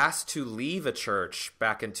actually asked to leave a church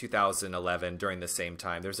back in 2011 during the same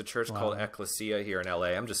time. There's a church called Ecclesia here in LA.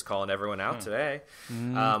 I'm just calling everyone out today.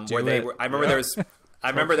 Where they were, I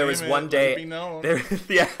remember there was one day.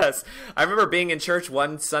 Yes, I remember being in church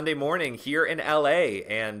one Sunday morning here in LA,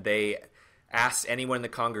 and they asked anyone in the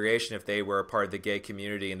congregation if they were a part of the gay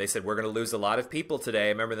community, and they said, "We're going to lose a lot of people today." I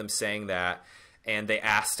remember them saying that, and they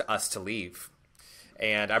asked us to leave.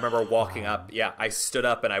 And I remember walking up. Yeah, I stood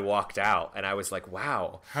up and I walked out, and I was like,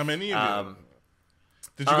 "Wow." How many of you?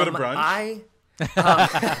 Did you go to brunch?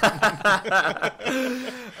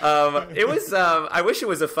 It was. I wish it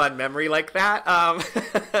was a fun memory like that.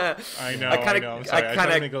 I know. I'm sorry. I try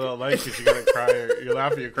to make a little light because you gotta cry. Or you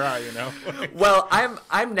laugh or you cry. Well,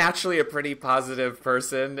 I'm naturally a pretty positive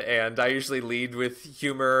person, and I usually lead with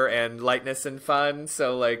humor and lightness and fun.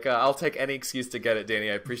 So I'll take any excuse to get it, Danny.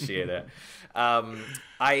 I appreciate it.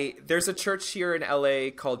 There's a church here in LA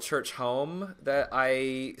called Church Home that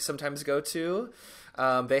I sometimes go to.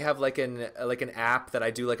 They have like an app that I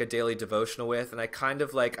do like a daily devotional with, and I kind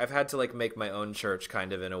of I've had to make my own church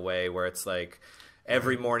kind of in a way where it's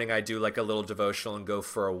every morning I do like a little devotional and go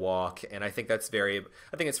for a walk. And I think I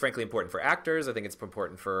think it's frankly important for actors. I think it's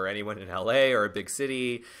important for anyone in LA or a big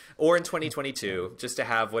city or in 2022, just to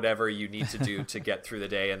have whatever you need to do to get through the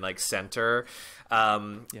day and center.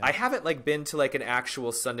 I haven't been to an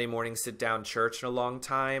actual Sunday morning sit down church in a long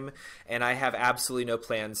time. And I have absolutely no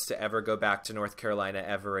plans to ever go back to North Carolina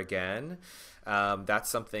ever again. That's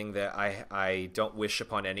something that I don't wish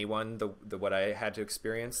upon anyone, what I had to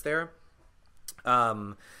experience there.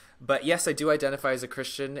 But yes, I do identify as a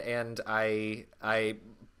Christian, and I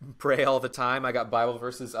pray all the time. I got Bible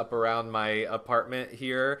verses up around my apartment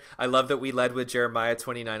here. I love that we led with Jeremiah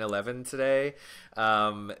 29:11 today.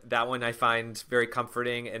 That one I find very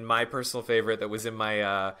comforting. And my personal favorite that was in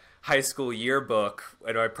my high school yearbook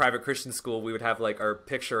at our private Christian school, we would have our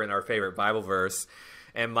picture and our favorite Bible verse.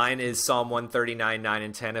 And mine is Psalm 139, 9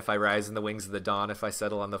 and 10. If I rise in the wings of the dawn, if I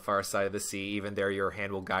settle on the far side of the sea, even there your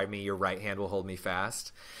hand will guide me, your right hand will hold me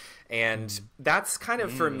fast. And that's kind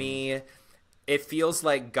of, for me, it feels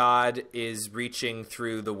like God is reaching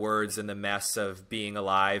through the words and the mess of being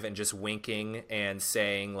alive and just winking and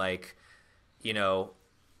saying, like, you know,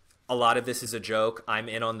 a lot of this is a joke. I'm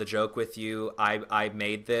in on the joke with you. I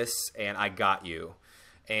made this and I got you.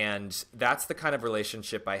 And that's the kind of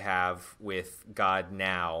relationship I have with God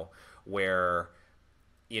now, where,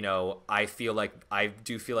 you know, I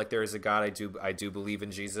do feel like there is a God. I do believe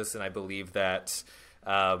in Jesus, and I believe that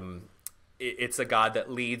it's a God that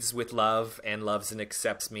leads with love and loves and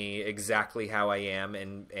accepts me exactly how I am,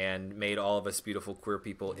 and made all of us beautiful queer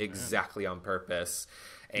people exactly on purpose.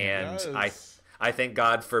 And I thank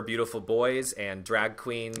God for beautiful boys and drag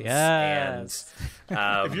queens. Yes.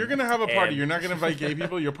 And if you're gonna have a party, you're not gonna invite gay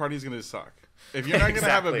people. Your party's gonna suck. If you're not gonna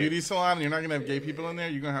have a beauty salon, and you're not gonna have gay people in there.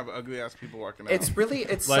 You're gonna have ugly ass people walking out.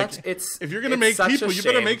 It's like, such. It's if you're gonna make people, you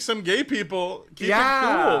better make some gay people. Keep it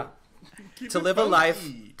cool. To live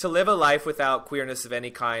a life without queerness of any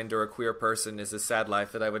kind or a queer person is a sad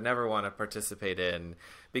life that I would never want to participate in,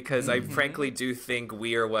 because I frankly do think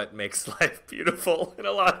we are what makes life beautiful in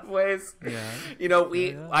a lot of ways. Yeah. You know,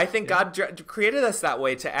 I think God created us that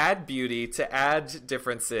way, to add beauty, to add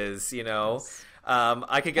differences, you know. Yes.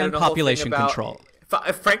 I could get into a whole thing about control.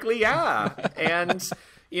 Frankly, yeah. And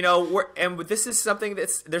you know, this is something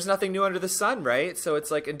there's nothing new under the sun, right? So it's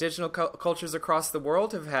like indigenous cultures across the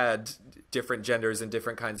world have had different genders and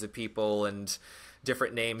different kinds of people and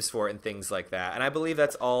different names for it and things like that. And I believe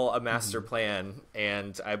that's all a master plan.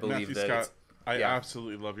 And I believe Matthew that Scott, I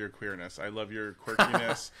absolutely love your queerness. I love your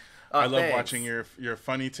quirkiness. I love watching your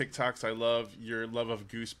funny TikToks. I love your love of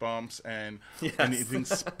Goosebumps and anything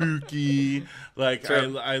spooky. Like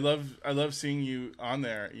I love seeing you on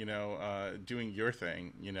there, you know, doing your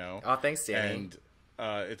thing, you know. Oh, thanks, Danny. And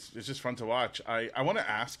it's just fun to watch. I want to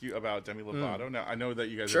ask you about Demi Lovato. Now, I know that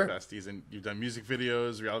you guys are besties and you've done music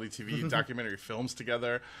videos, reality TV, documentary films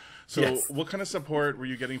together. So what kind of support were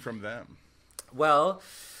you getting from them? Well,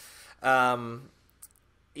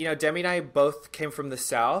 you know, Demi and I both came from the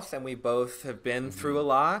South, and we both have been through a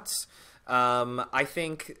lot. I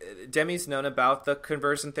think Demi's known about the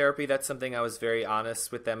conversion therapy. That's something I was very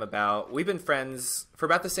honest with them about. We've been friends for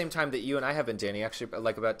about the same time that you and I have been, Danny, actually,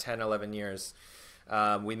 like about 10, 11 years.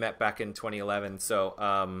 We met back in 2011.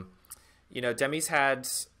 So, you know, Demi's had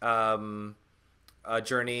a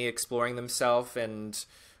journey exploring themselves and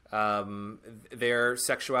their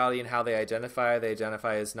sexuality and how they identify. They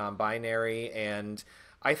identify as non-binary, and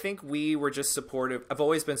I think we were just supportive. I've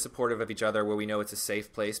always been supportive of each other, where we know it's a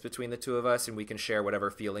safe place between the two of us and we can share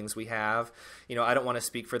whatever feelings we have. You know, I don't want to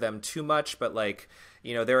speak for them too much, but like,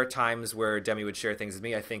 you know, there are times where Demi would share things with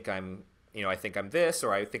me. I think I'm this,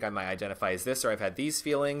 or I think I might identify as this, or I've had these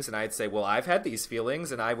feelings. And I'd say, well, I've had these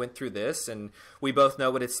feelings and I went through this. And we both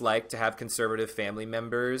know what it's like to have conservative family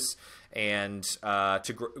members and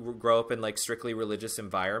to grow up in like strictly religious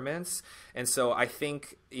environments. And so I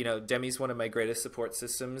think, you know, Demi's one of my greatest support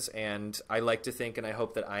systems, and I like to think and I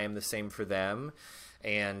hope that I am the same for them.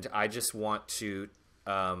 And I just want to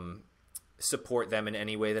support them in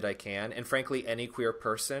any way that I can. And frankly, any queer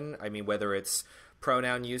person, I mean, whether it's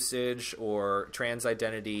pronoun usage or trans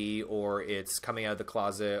identity, or it's coming out of the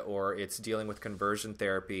closet, or it's dealing with conversion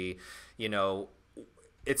therapy, you know,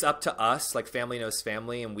 it's up to us. Like, family knows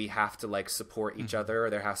family, and we have to like support each other.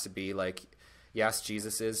 There has to be like, yes,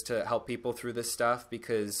 Jesus is to help people through this stuff,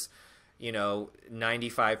 because, you know,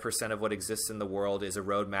 95% of what exists in the world is a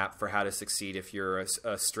roadmap for how to succeed if you're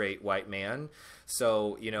a straight white man.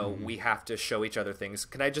 So, you know, we have to show each other things.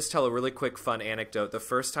 Can I just tell a really quick fun anecdote? The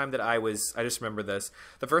first time that I just remember this,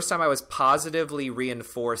 the first time I was positively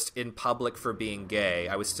reinforced in public for being gay,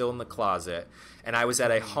 I was still in the closet, and I was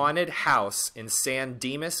at a haunted house in San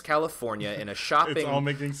Dimas, California, in a shopping... It's all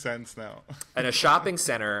making sense now. In a shopping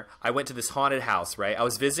center. I went to this haunted house, right? I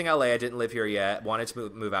was visiting LA. I didn't live here yet. Wanted to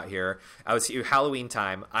move out here. I was here Halloween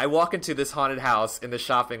time. I walk into this haunted house in the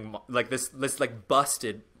shopping, like this like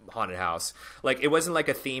busted haunted house. Like, it wasn't like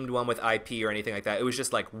a themed one with IP or anything like that. It was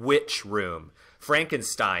just like witch room,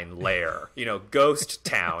 Frankenstein lair, you know, ghost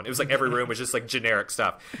town. It was like every room was just like generic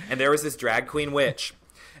stuff. And there was this drag queen witch.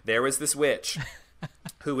 There was this witch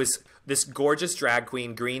who was this gorgeous drag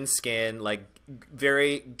queen, green skin, like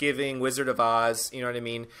very giving Wizard of Oz, you know what I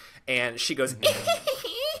mean? And she goes,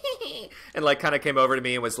 and like kind of came over to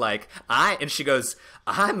me and was like, and she goes,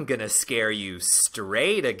 I'm gonna scare you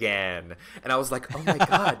straight again. And I was like, oh my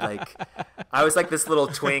God, like, I was like this little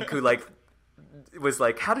twink who like was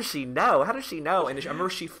like, how does she know? How does she know? And I remember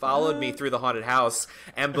she followed me through the haunted house.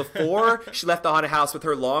 And before she left the haunted house with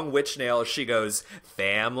her long witch nails, she goes,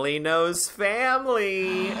 family knows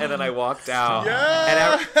family. And then I walked out.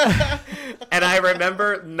 Yeah. And I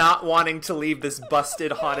remember not wanting to leave this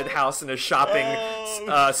busted haunted house in a shopping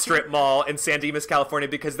strip mall in San Dimas, California,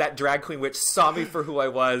 because that drag queen witch saw me for who I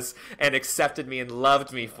was and accepted me and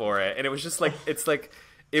loved me for it. And it was just like,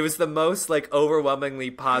 it was the most like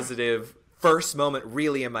overwhelmingly positive first moment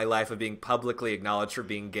really in my life of being publicly acknowledged for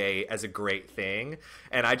being gay as a great thing.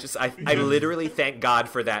 And I literally thank God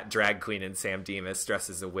for that drag queen in San Dimas dressed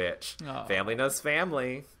as a witch. Oh. Family knows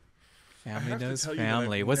family. Family knows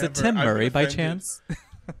family. Was it Tim Murray by chance?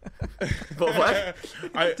 But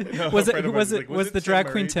what? Was the drag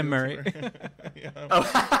queen Tim Murray? Yeah.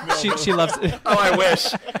 Oh. She loves it. Oh, I wish.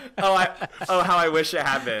 How I wish it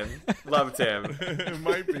had been. Loved him. It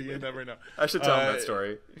might be. You never know. I should tell him that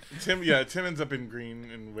story. Tim ends up in green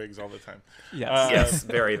and wigs all the time. Yes. Yes,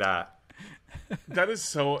 very that. That is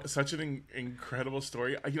such an incredible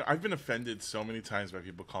story. I've been offended so many times by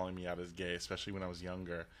people calling me out as gay, especially when I was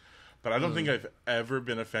younger. But I don't think I've ever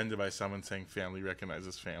been offended by someone saying family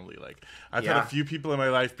recognizes family. Like, I've had a few people in my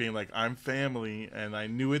life being like, I'm family, and I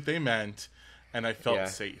knew what they meant, and I felt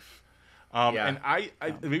safe. And I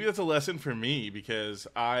maybe that's a lesson for me, because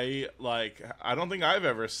I don't think I've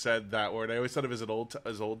ever said that word. I always thought of it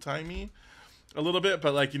as old-timey a little bit.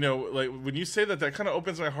 But, like, when you say that, that kind of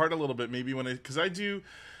opens my heart a little bit, maybe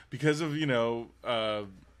because of,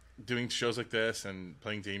 doing shows like this and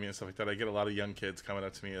playing Damien and stuff like that, I get a lot of young kids coming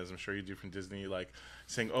up to me, as I'm sure you do from Disney, like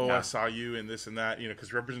saying, I saw you in this and that,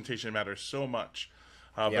 because representation matters so much.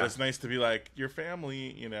 But it's nice to be like, your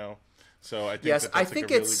family, So I think that's a really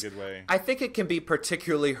good way. I think it can be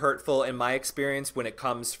particularly hurtful in my experience when it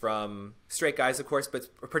comes from straight guys, of course, but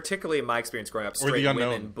particularly in my experience growing up, straight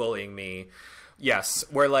women bullying me. Yes,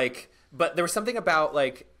 but there was something about,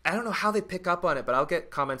 like, I don't know how they pick up on it, but I'll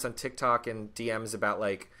get comments on TikTok and DMs about,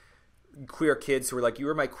 like, queer kids who were like, you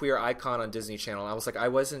were my queer icon on Disney Channel. And I was like, I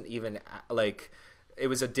wasn't even, like, it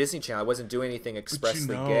was a Disney Channel. I wasn't doing anything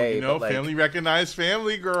expressly gay. But, like, family recognized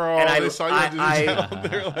family, girl. And they saw you on Disney Channel.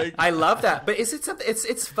 They're like, I love that. But is it something?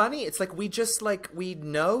 It's funny. It's like we just, like, we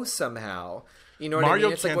know somehow. You know what I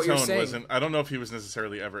mean? It's like what you're saying. Wasn't. I don't know if he was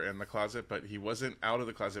necessarily ever in the closet, but he wasn't out of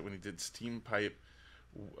the closet when he did Steam Pipe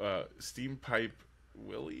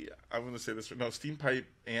Willie, I'm going to say this. No, Steam Pipe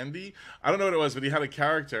Andy. I don't know what it was, but he had a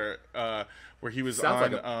character where he was Sounds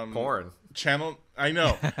on like a porn channel. I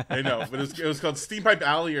know, but it was called Steam Pipe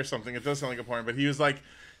Alley or something. It does sound like a porn, but he was like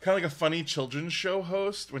kind of like a funny children's show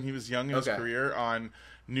host when he was young in his career on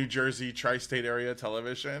New Jersey tri-state area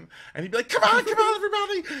television, and he'd be like, come on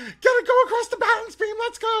everybody, gotta go across the balance beam,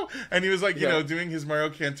 let's go. And he was like, doing his Mario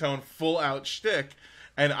Cantone full out shtick,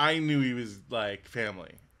 and I knew he was like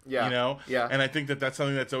family. Yeah. And I think that's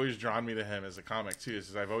something that's always drawn me to him as a comic too,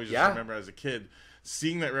 is I've always just remember as a kid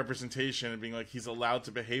seeing that representation and being like, he's allowed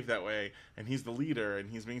to behave that way, and he's the leader,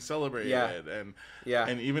 and he's being celebrated,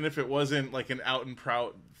 and even if it wasn't like an out and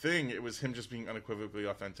proud thing, it was him just being unequivocally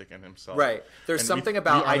authentic and himself. Right. There's something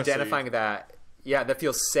about identifying that. Yeah, that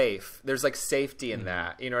feels safe. There's like safety in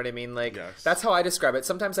that. You know what I mean? Like that's how I describe it.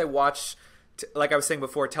 Sometimes I watch, like I was saying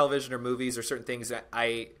before, television or movies or certain things that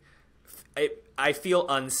I feel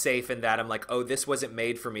unsafe in that. I'm like, oh, this wasn't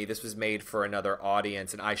made for me. This was made for another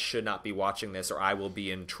audience, and I should not be watching this, or I will be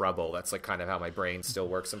in trouble. That's like kind of how my brain still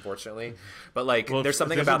works, unfortunately. But like, there's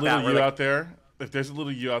something about that. If there's a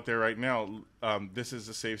little you out there right now, this is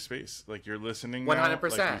a safe space. Like, you're listening.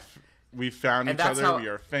 100%. Like, we found each other. We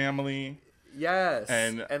are family. Yes.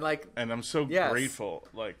 And I'm so grateful.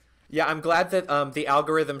 Like. Yeah, I'm glad that the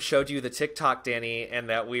algorithm showed you the TikTok, Danny, and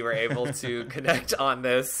that we were able to connect on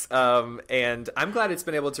this. And I'm glad it's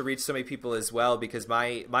been able to reach so many people as well, because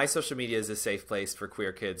my social media is a safe place for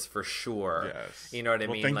queer kids for sure. Yes. You know what I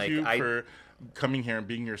mean? Thank you for coming here and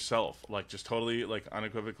being yourself, like just totally, like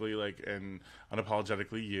unequivocally, like and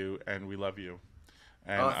unapologetically you. And we love you.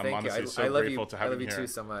 And I'm honestly so grateful to have you here. I love you too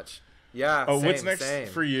so much. Yeah. What's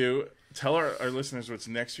next for you? Tell our listeners what's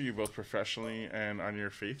next for you, both professionally and on your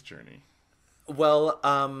faith journey. Well,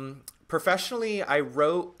 professionally, I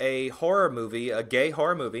wrote a horror movie, a gay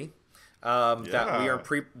horror movie,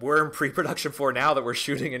 that we're in pre-production for now, that we're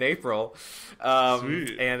shooting in April.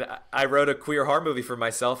 And I wrote a queer horror movie for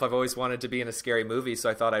myself. I've always wanted to be in a scary movie, so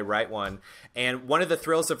I thought I'd write one. And one of the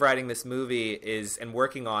thrills of writing this movie and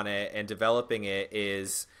working on it and developing it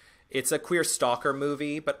is it's a queer stalker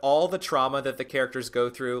movie, but all the trauma that the characters go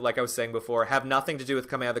through, like I was saying before, have nothing to do with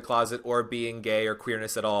coming out of the closet or being gay or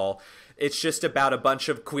queerness at all. It's just about a bunch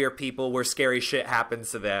of queer people where scary shit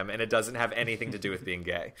happens to them, and it doesn't have anything to do with being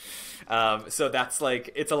gay. So that's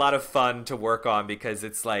like, it's a lot of fun to work on because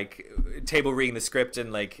it's like table reading the script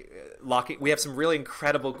and like locking. We have some really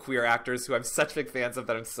incredible queer actors who I'm such big fans of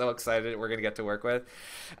that I'm so excited we're going to get to work with.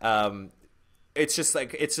 It's just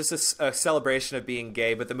a celebration of being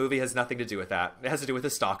gay, but the movie has nothing to do with that. It has to do with a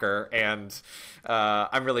stalker, and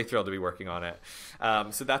I'm really thrilled to be working on it.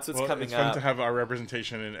 So that's what's coming up. It's fun to have our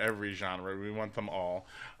representation in every genre. We want them all.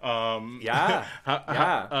 And how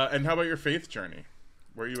about your faith journey?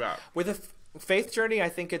 Where are you at? With a faith journey, I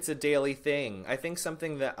think it's a daily thing. I think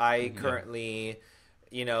something that I currently,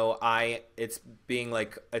 it's being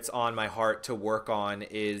like, it's on my heart to work on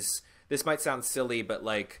is, this might sound silly, but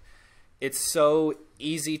like, it's so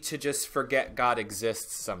easy to just forget God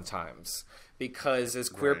exists sometimes, because as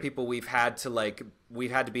queer people, we've had to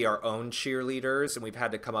be our own cheerleaders, and we've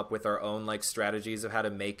had to come up with our own like strategies of how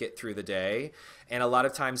to make it through the day. And a lot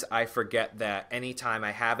of times I forget that anytime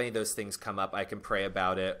I have any of those things come up, I can pray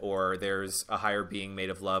about it, or there's a higher being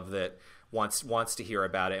made of love that wants to hear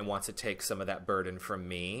about it and wants to take some of that burden from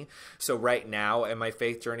me. So right now in my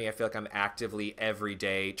faith journey, I feel like I'm actively every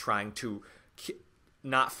day trying to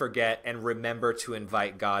not forget and remember to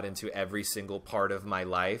invite God into every single part of my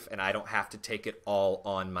life. And I don't have to take it all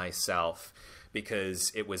on myself,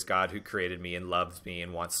 because it was God who created me and loves me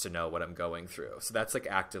and wants to know what I'm going through. So that's like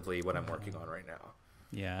actively what I'm working on right now.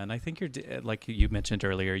 Yeah, and I think like you mentioned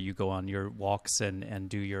earlier, you go on your walks and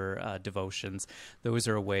do your devotions. Those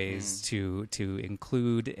are ways to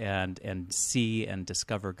include and see and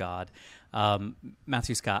discover God.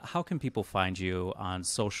 Matthew Scott, how can people find you on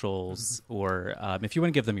socials, or if you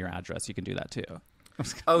want to give them your address, you can do that too.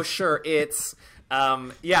 Oh, sure. It's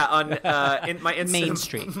on in my Main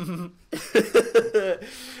Street.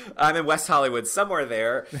 I'm in West Hollywood, somewhere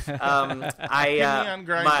there. On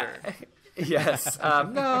Grindr. Yes.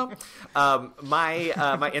 No. My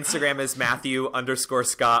Instagram is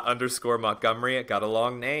Matthew_Scott_Montgomery. It got a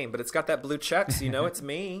long name, but it's got that blue check, so you know it's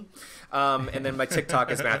me. And then my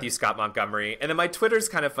TikTok is Matthew Scott Montgomery. And then my Twitter's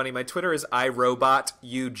kind of funny. My Twitter is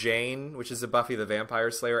iRobotUJane, which is a Buffy the Vampire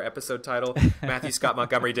Slayer episode title. Matthew Scott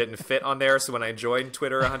Montgomery didn't fit on there, so when I joined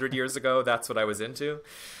Twitter 100 years ago, that's what I was into.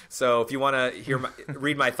 So if you want to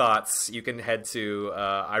read my thoughts, you can head to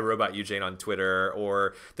iRobotUJane on Twitter,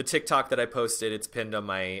 or the TikTok that I posted. It's pinned on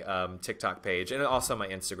my TikTok page, and also my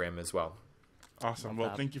Instagram as well. Awesome.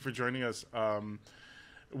 Well, thank you for joining us.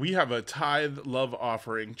 We have a tithe love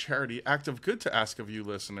offering charity act of good to ask of you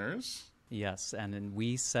listeners. Yes, and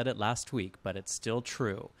we said it last week, but it's still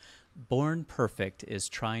true. Born Perfect is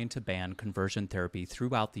trying to ban conversion therapy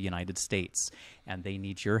throughout the United States, and they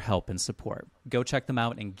need your help and support. Go check them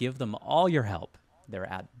out and give them all your help. They're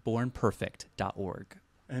at bornperfect.org.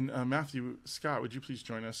 And Matthew Scott, would you please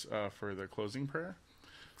join us for the closing prayer?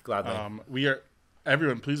 Gladly.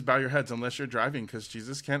 Everyone, please bow your heads unless you're driving, because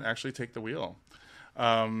Jesus can't actually take the wheel.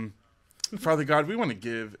 Father God, we want to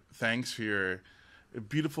give thanks for your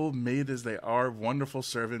beautiful, made as they are, wonderful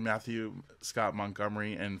servant Matthew Scott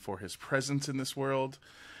Montgomery, and for his presence in this world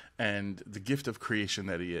and the gift of creation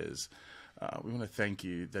that he is. We want to thank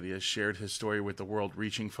you that he has shared his story with the world,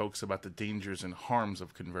 reaching folks about the dangers and harms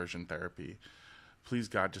of conversion therapy. Please,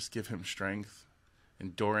 God, just give him strength,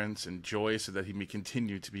 endurance, and joy so that he may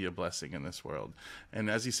continue to be a blessing in this world. And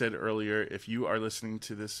as he said earlier, if you are listening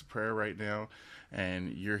to this prayer right now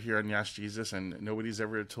and you're here on Yass Jesus and nobody's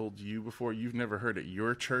ever told you before, you've never heard at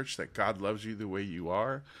your church that God loves you the way you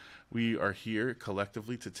are, we are here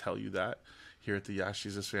collectively to tell you that here at the Yass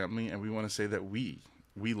Jesus family, and we want to say that we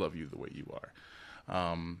love you the way you are.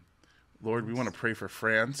 Lord, we want to pray for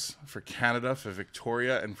France, for Canada, for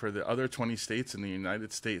Victoria, and for the other 20 states in the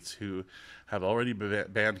United States who have already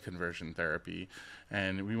banned conversion therapy.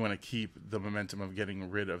 And we want to keep the momentum of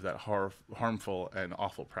getting rid of that harmful and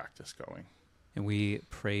awful practice going. And we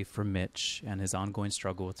pray for Mitch and his ongoing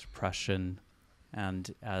struggle with depression.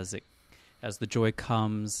 And as the joy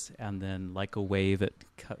comes and then like a wave, it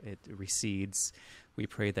recedes, we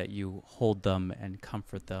pray that you hold them and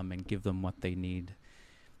comfort them and give them what they need.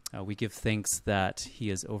 We give thanks that he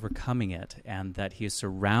is overcoming it and that he is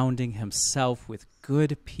surrounding himself with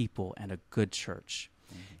good people and a good church.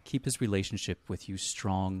 Mm-hmm. Keep his relationship with you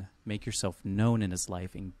strong. Make yourself known in his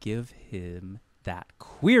life and give him that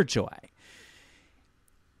queer joy.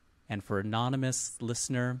 And for anonymous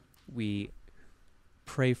listener, we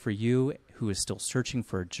pray for you who is still searching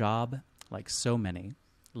for a job, like so many.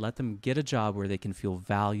 Let them get a job where they can feel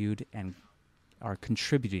valued and are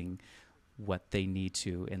contributing what they need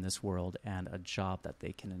to in this world and a job that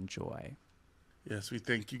they can enjoy. Yes, we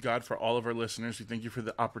thank you, God, for all of our listeners. We thank you for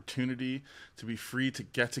the opportunity to be free to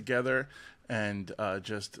get together and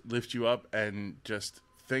just lift you up, and just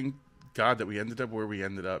thank God that we ended up where we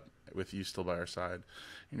ended up with you still by our side.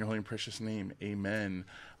 In your holy and precious name, amen.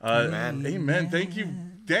 Amen. Thank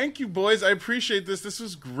you, boys. I appreciate this. This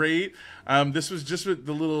was great. This was just the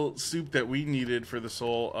little soup that we needed for the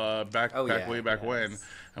soul way back when.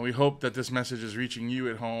 And we hope that this message is reaching you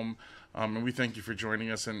at home. And we thank you for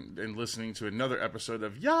joining us and listening to another episode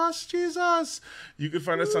of Yass Jesus. You can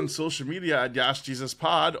find us on social media at Yass Jesus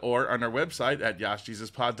Pod, or on our website at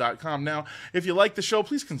yassjesuspod.com. Now, if you like the show,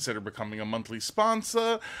 please consider becoming a monthly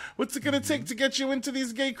sponsor. What's it going to take to get you into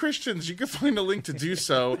these gay Christians? You can find a link to do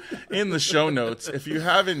so in the show notes. If you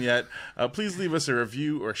haven't yet, please leave us a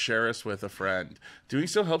review or share us with a friend. Doing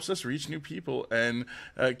so helps us reach new people and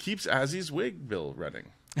keeps Azzy's wig bill running.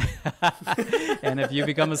 And if you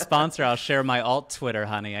become a sponsor, I'll share my alt Twitter,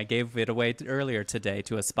 honey. I gave it away earlier today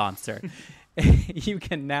to a sponsor. You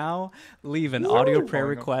can now leave an audio prayer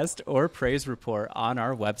request or praise report on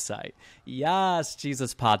our website,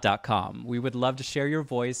 yassjesuspod.com. We would love to share your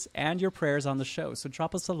voice and your prayers on the show, so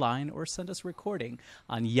drop us a line or send us a recording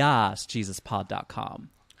on yassjesuspod.com.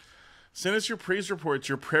 Send us your praise reports,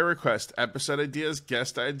 your prayer requests, episode ideas,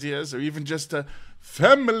 guest ideas, or even just a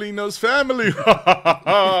family knows family.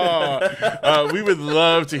 We would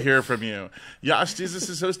love to hear from you. Yass Jesus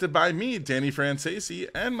is hosted by me, Danny Franzese,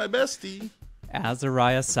 and my bestie,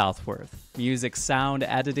 Azariah Southworth. Music, sound,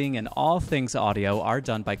 editing, and all things audio are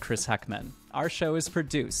done by Chris Heckman. Our show is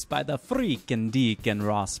produced by the freakin' Deacon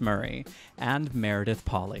Ross Murray and Meredith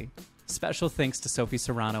Paulley. Special thanks to Sophie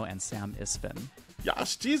Serrano and Sam Isfan.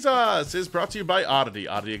 Yass Jesus is brought to you by Audity.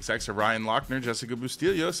 Audity execs are Ryann, Lauckner, Jessica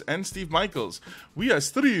Bustillos, and Steve Michaels. We are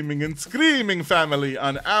streaming and screaming family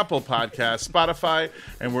on Apple Podcasts, Spotify,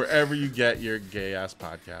 and wherever you get your gay-ass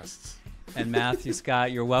podcasts. And Matthew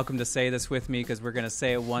Scott, you're welcome to say this with me, because we're going to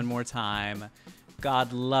say it one more time.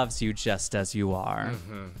 God loves you just as you are.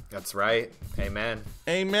 That's right. Amen.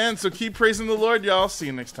 Amen. So keep praising the Lord, y'all. See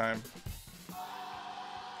you next time.